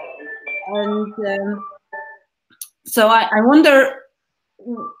oncology. And so I wonder,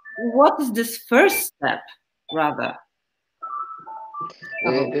 what is this first step, rather?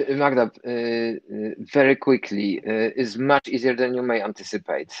 Magda, very quickly, is much easier than you may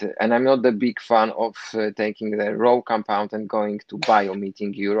anticipate. And I'm not a big fan of taking the raw compound and going to bio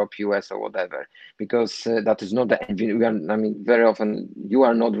meeting Europe, US, or whatever, because that is not the environment. I mean, very often you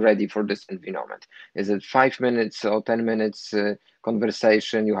are not ready for this environment. Is it 5 minutes or 10 minutes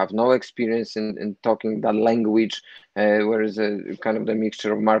conversation, you have no experience in talking that language, where is a kind of the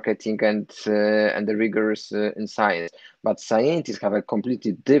mixture of marketing and the rigorous in science. But scientists have a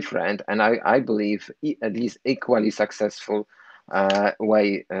completely different, and I believe at least equally successful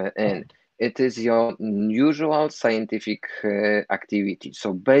way in. It is your usual scientific activity.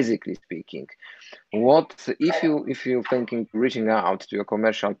 So basically speaking, what if you're thinking reaching out to your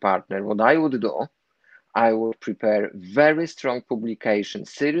commercial partner, what I would do, I would prepare very strong publication,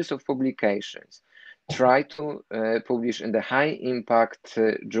 series of publications, try to publish in the high impact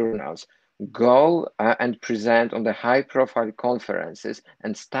journals, go and present on the high profile conferences,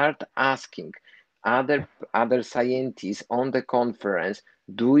 and start asking other scientists on the conference,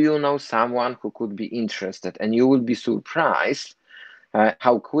 do you know someone who could be interested? And you will be surprised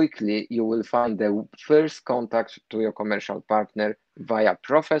how quickly you will find the first contact to your commercial partner via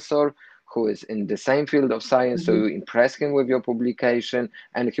professor who is in the same field of science. So you impress him with your publication,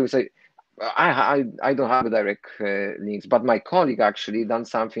 and he will say, I don't have a direct links, but my colleague actually done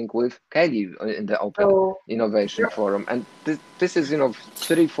something with Kelly in the Open Innovation Forum, and this is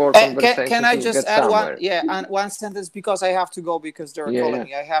 3-4 conversations. Can I just add somewhere. one sentence, because I have to go because they're calling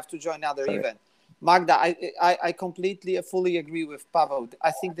me. I have to join another event. Magda, I completely, fully agree with Paweł.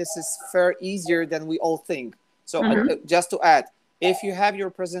 I think this is far easier than we all think. So just to add, if you have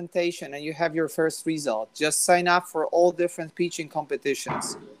your presentation and you have your first result, just sign up for all different pitching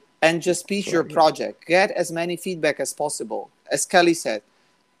competitions and just pitch your project. Get as many feedback as possible. As Kelly said,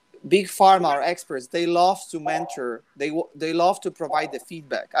 BigPharma are experts. They love to mentor. They love to provide the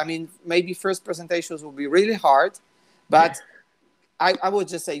feedback. I mean, maybe first presentations will be really hard, but I would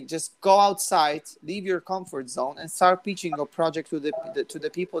just say, just go outside, leave your comfort zone, and start pitching your project to the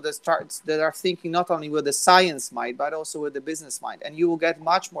people that are thinking not only with the science mind, but also with the business mind. And you will get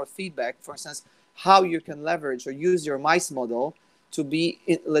much more feedback, for instance, how you can leverage or use your mice model to be,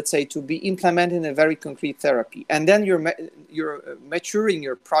 let's say, to be implemented in a very concrete therapy. And then you're maturing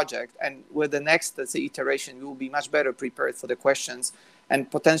your project, and with the next, let's say, iteration, you will be much better prepared for the questions, and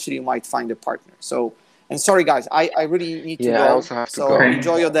potentially you might find a partner. So. And sorry, guys, I really need to go. I also have to go.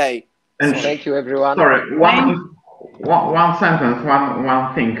 Enjoy your day. And thank you, everyone. Sorry, one sentence,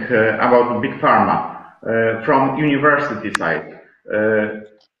 one thing about BigPharma from university side.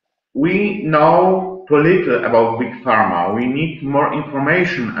 We know too little about BigPharma. We need more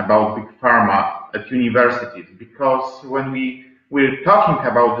information about BigPharma at universities, because when we're talking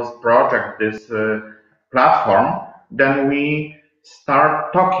about this project, this platform, then we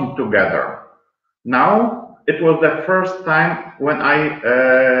start talking together. Now, it was the first time when I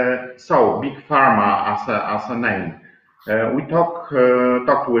saw BigPharma as a name. We talked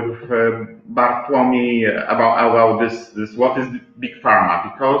with Bartłomiej about this what is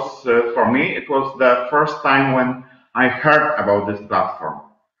BigPharma, because for me it was the first time when I heard about this platform.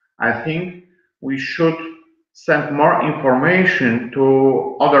 I think we should send more information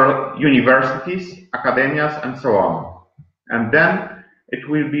to other universities, academias, and so on, and then it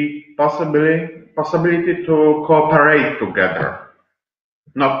will be possibility to cooperate together,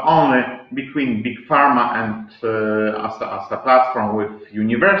 not only between BigPharma and as a platform with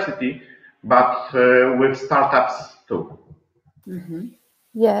university, but with startups too.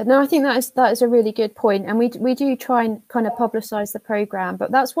 Yeah, no, I think that is a really good point, and we do try and kind of publicize the program,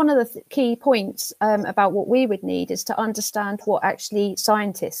 but that's one of the key points about what we would need, is to understand what actually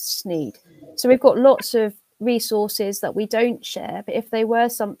scientists need. So we've got lots of resources that we don't share, but if they were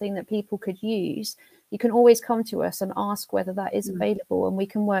something that people could use, you can always come to us and ask whether that is available, and we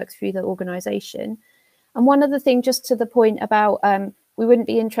can work through the organization. And one other thing, just to the point about we wouldn't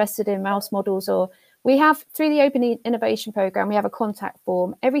be interested in mouse models, or we have, through the Open Innovation Program, we have a contact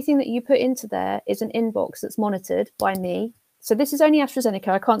form. Everything that you put into there is an inbox that's monitored by me. So this is only AstraZeneca,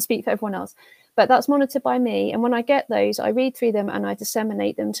 I can't speak for everyone else, but that's monitored by me. And when I get those, I read through them and I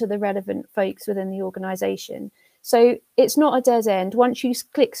disseminate them to the relevant folks within the organization. So it's not a dead end. Once you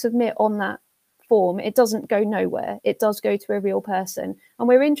click submit on that form, it doesn't go nowhere. It does go to a real person. And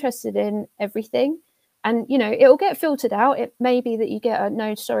we're interested in everything. And, you know, it'll get filtered out. It may be that you get a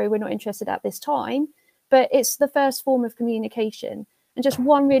no, sorry, we're not interested at this time. But it's the first form of communication. And just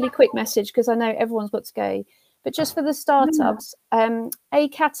one really quick message, because I know everyone's got to go. But just for the startups, a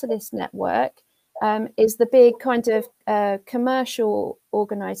Catalyst Network is the big kind of commercial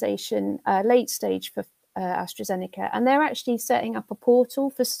organization, late stage for AstraZeneca. And they're actually setting up a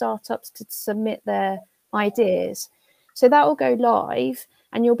portal for startups to submit their ideas. So that will go live,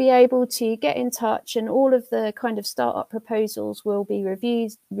 and you'll be able to get in touch, and all of the kind of startup proposals will be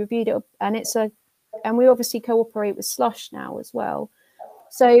reviewed. And we obviously cooperate with Slush now as well.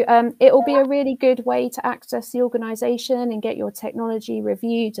 So it will be a really good way to access the organisation and get your technology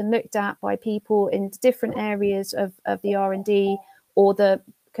reviewed and looked at by people in different areas of the R&D or the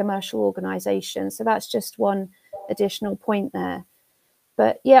commercial organisation. So that's just one additional point there.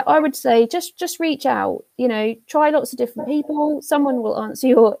 But yeah, I would say just reach out, you know, try lots of different people. Someone will answer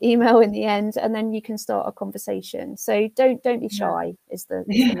your email in the end, and then you can start a conversation. So don't be shy is the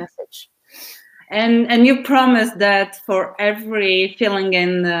message. And you promised that for every filling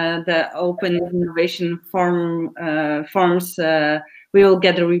in the open innovation forms, we will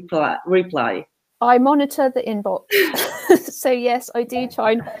get a reply. I monitor the inbox. So yes, I do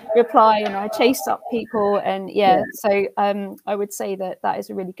try and reply, and I chase up people, and so I would say that is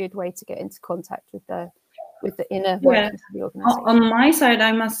a really good way to get into contact with the inner workings of the organization. On my side,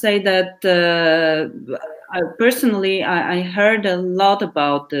 I must say that personally, I heard a lot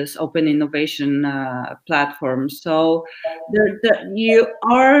about this open innovation platform. So you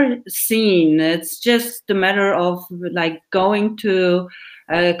are seen. It's just a matter of like going to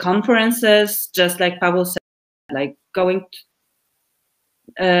conferences, just like Paweł said, like going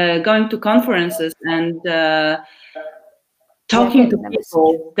to conferences and talking to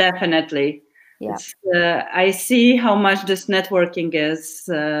people. Definitely. Yeah. I see how much this networking is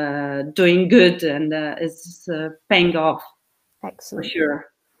doing good and is paying off. Excellent. For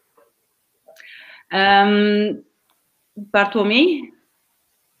sure. Bartłomiej,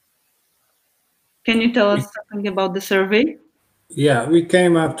 can you tell us something about the survey? Yeah, we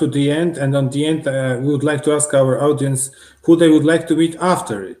came up to the end, and on the end, we would like to ask our audience who they would like to meet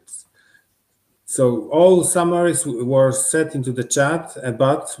after it. So all summaries were set into the chat,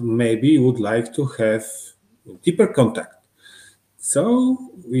 but maybe you would like to have deeper contact. So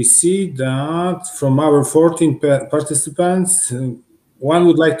we see that from our 14 participants, one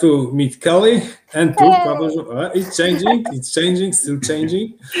would like to meet Kelly, and two, it's changing, still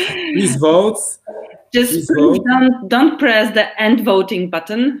changing. Please vote. Just don't press the end voting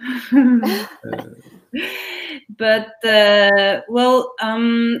button. But well,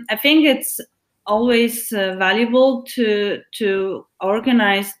 I think it's always valuable to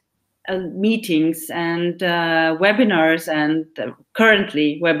organize meetings and webinars, and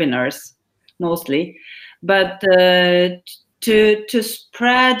currently webinars mostly, but to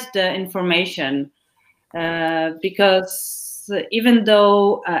spread the information, because even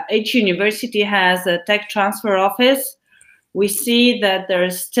though each university has a tech transfer office, we see that there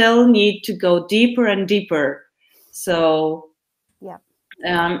is still need to go deeper and deeper. So yeah,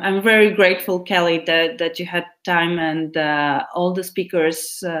 I'm very grateful, Kelly, that you had time and all the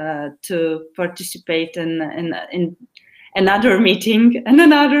speakers to participate in another meeting and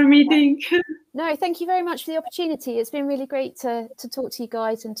another meeting. No, thank you very much for the opportunity. It's been really great to talk to you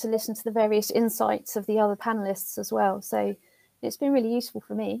guys and to listen to the various insights of the other panelists as well. So it's been really useful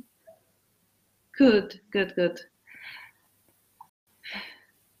for me. Good.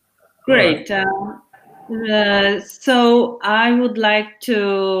 Great. So I would like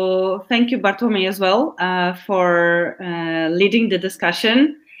to thank you, Bartłomiej, as well for leading the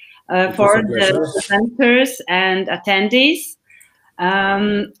discussion, for the presenters and attendees.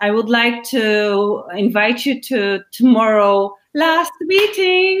 I would like to invite you to tomorrow last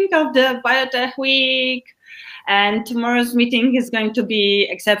meeting of the Biotech Week. And tomorrow's meeting is going to be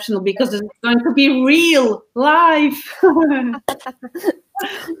exceptional because it's going to be real, live,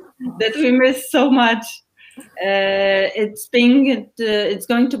 that we miss so much. It's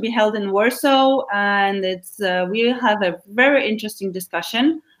going to be held in Warsaw, and we'll have a very interesting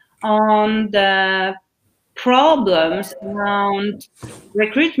discussion on the problems around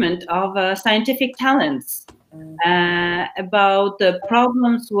recruitment of scientific talents. About the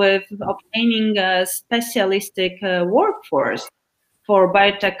problems with obtaining a specialistic workforce for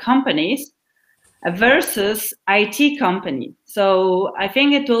biotech companies versus IT company. So I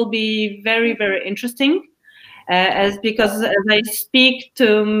think it will be very, very interesting, because as I speak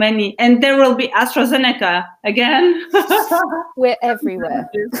to many, and there will be AstraZeneca again. We're everywhere.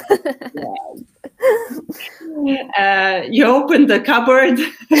 You open the cupboard.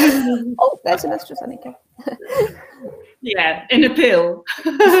 Oh, there's an AstraZeneca. Yeah, in a pill.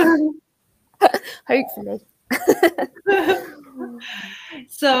 Hopefully.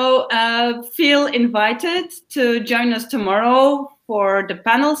 So feel invited to join us tomorrow for the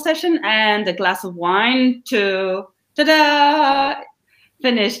panel session and a glass of wine to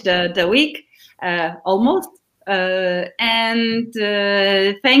finish the week almost. And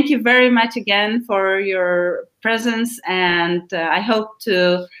thank you very much again for your presence, and I hope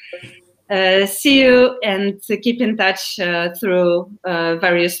to see you and to keep in touch through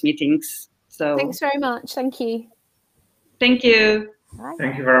various meetings. So thanks very much. Thank you. Thank you. Bye.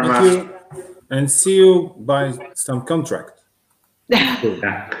 Thank you very much. Thank you, and see you by some contract.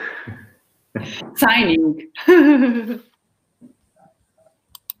 Yeah. Signing.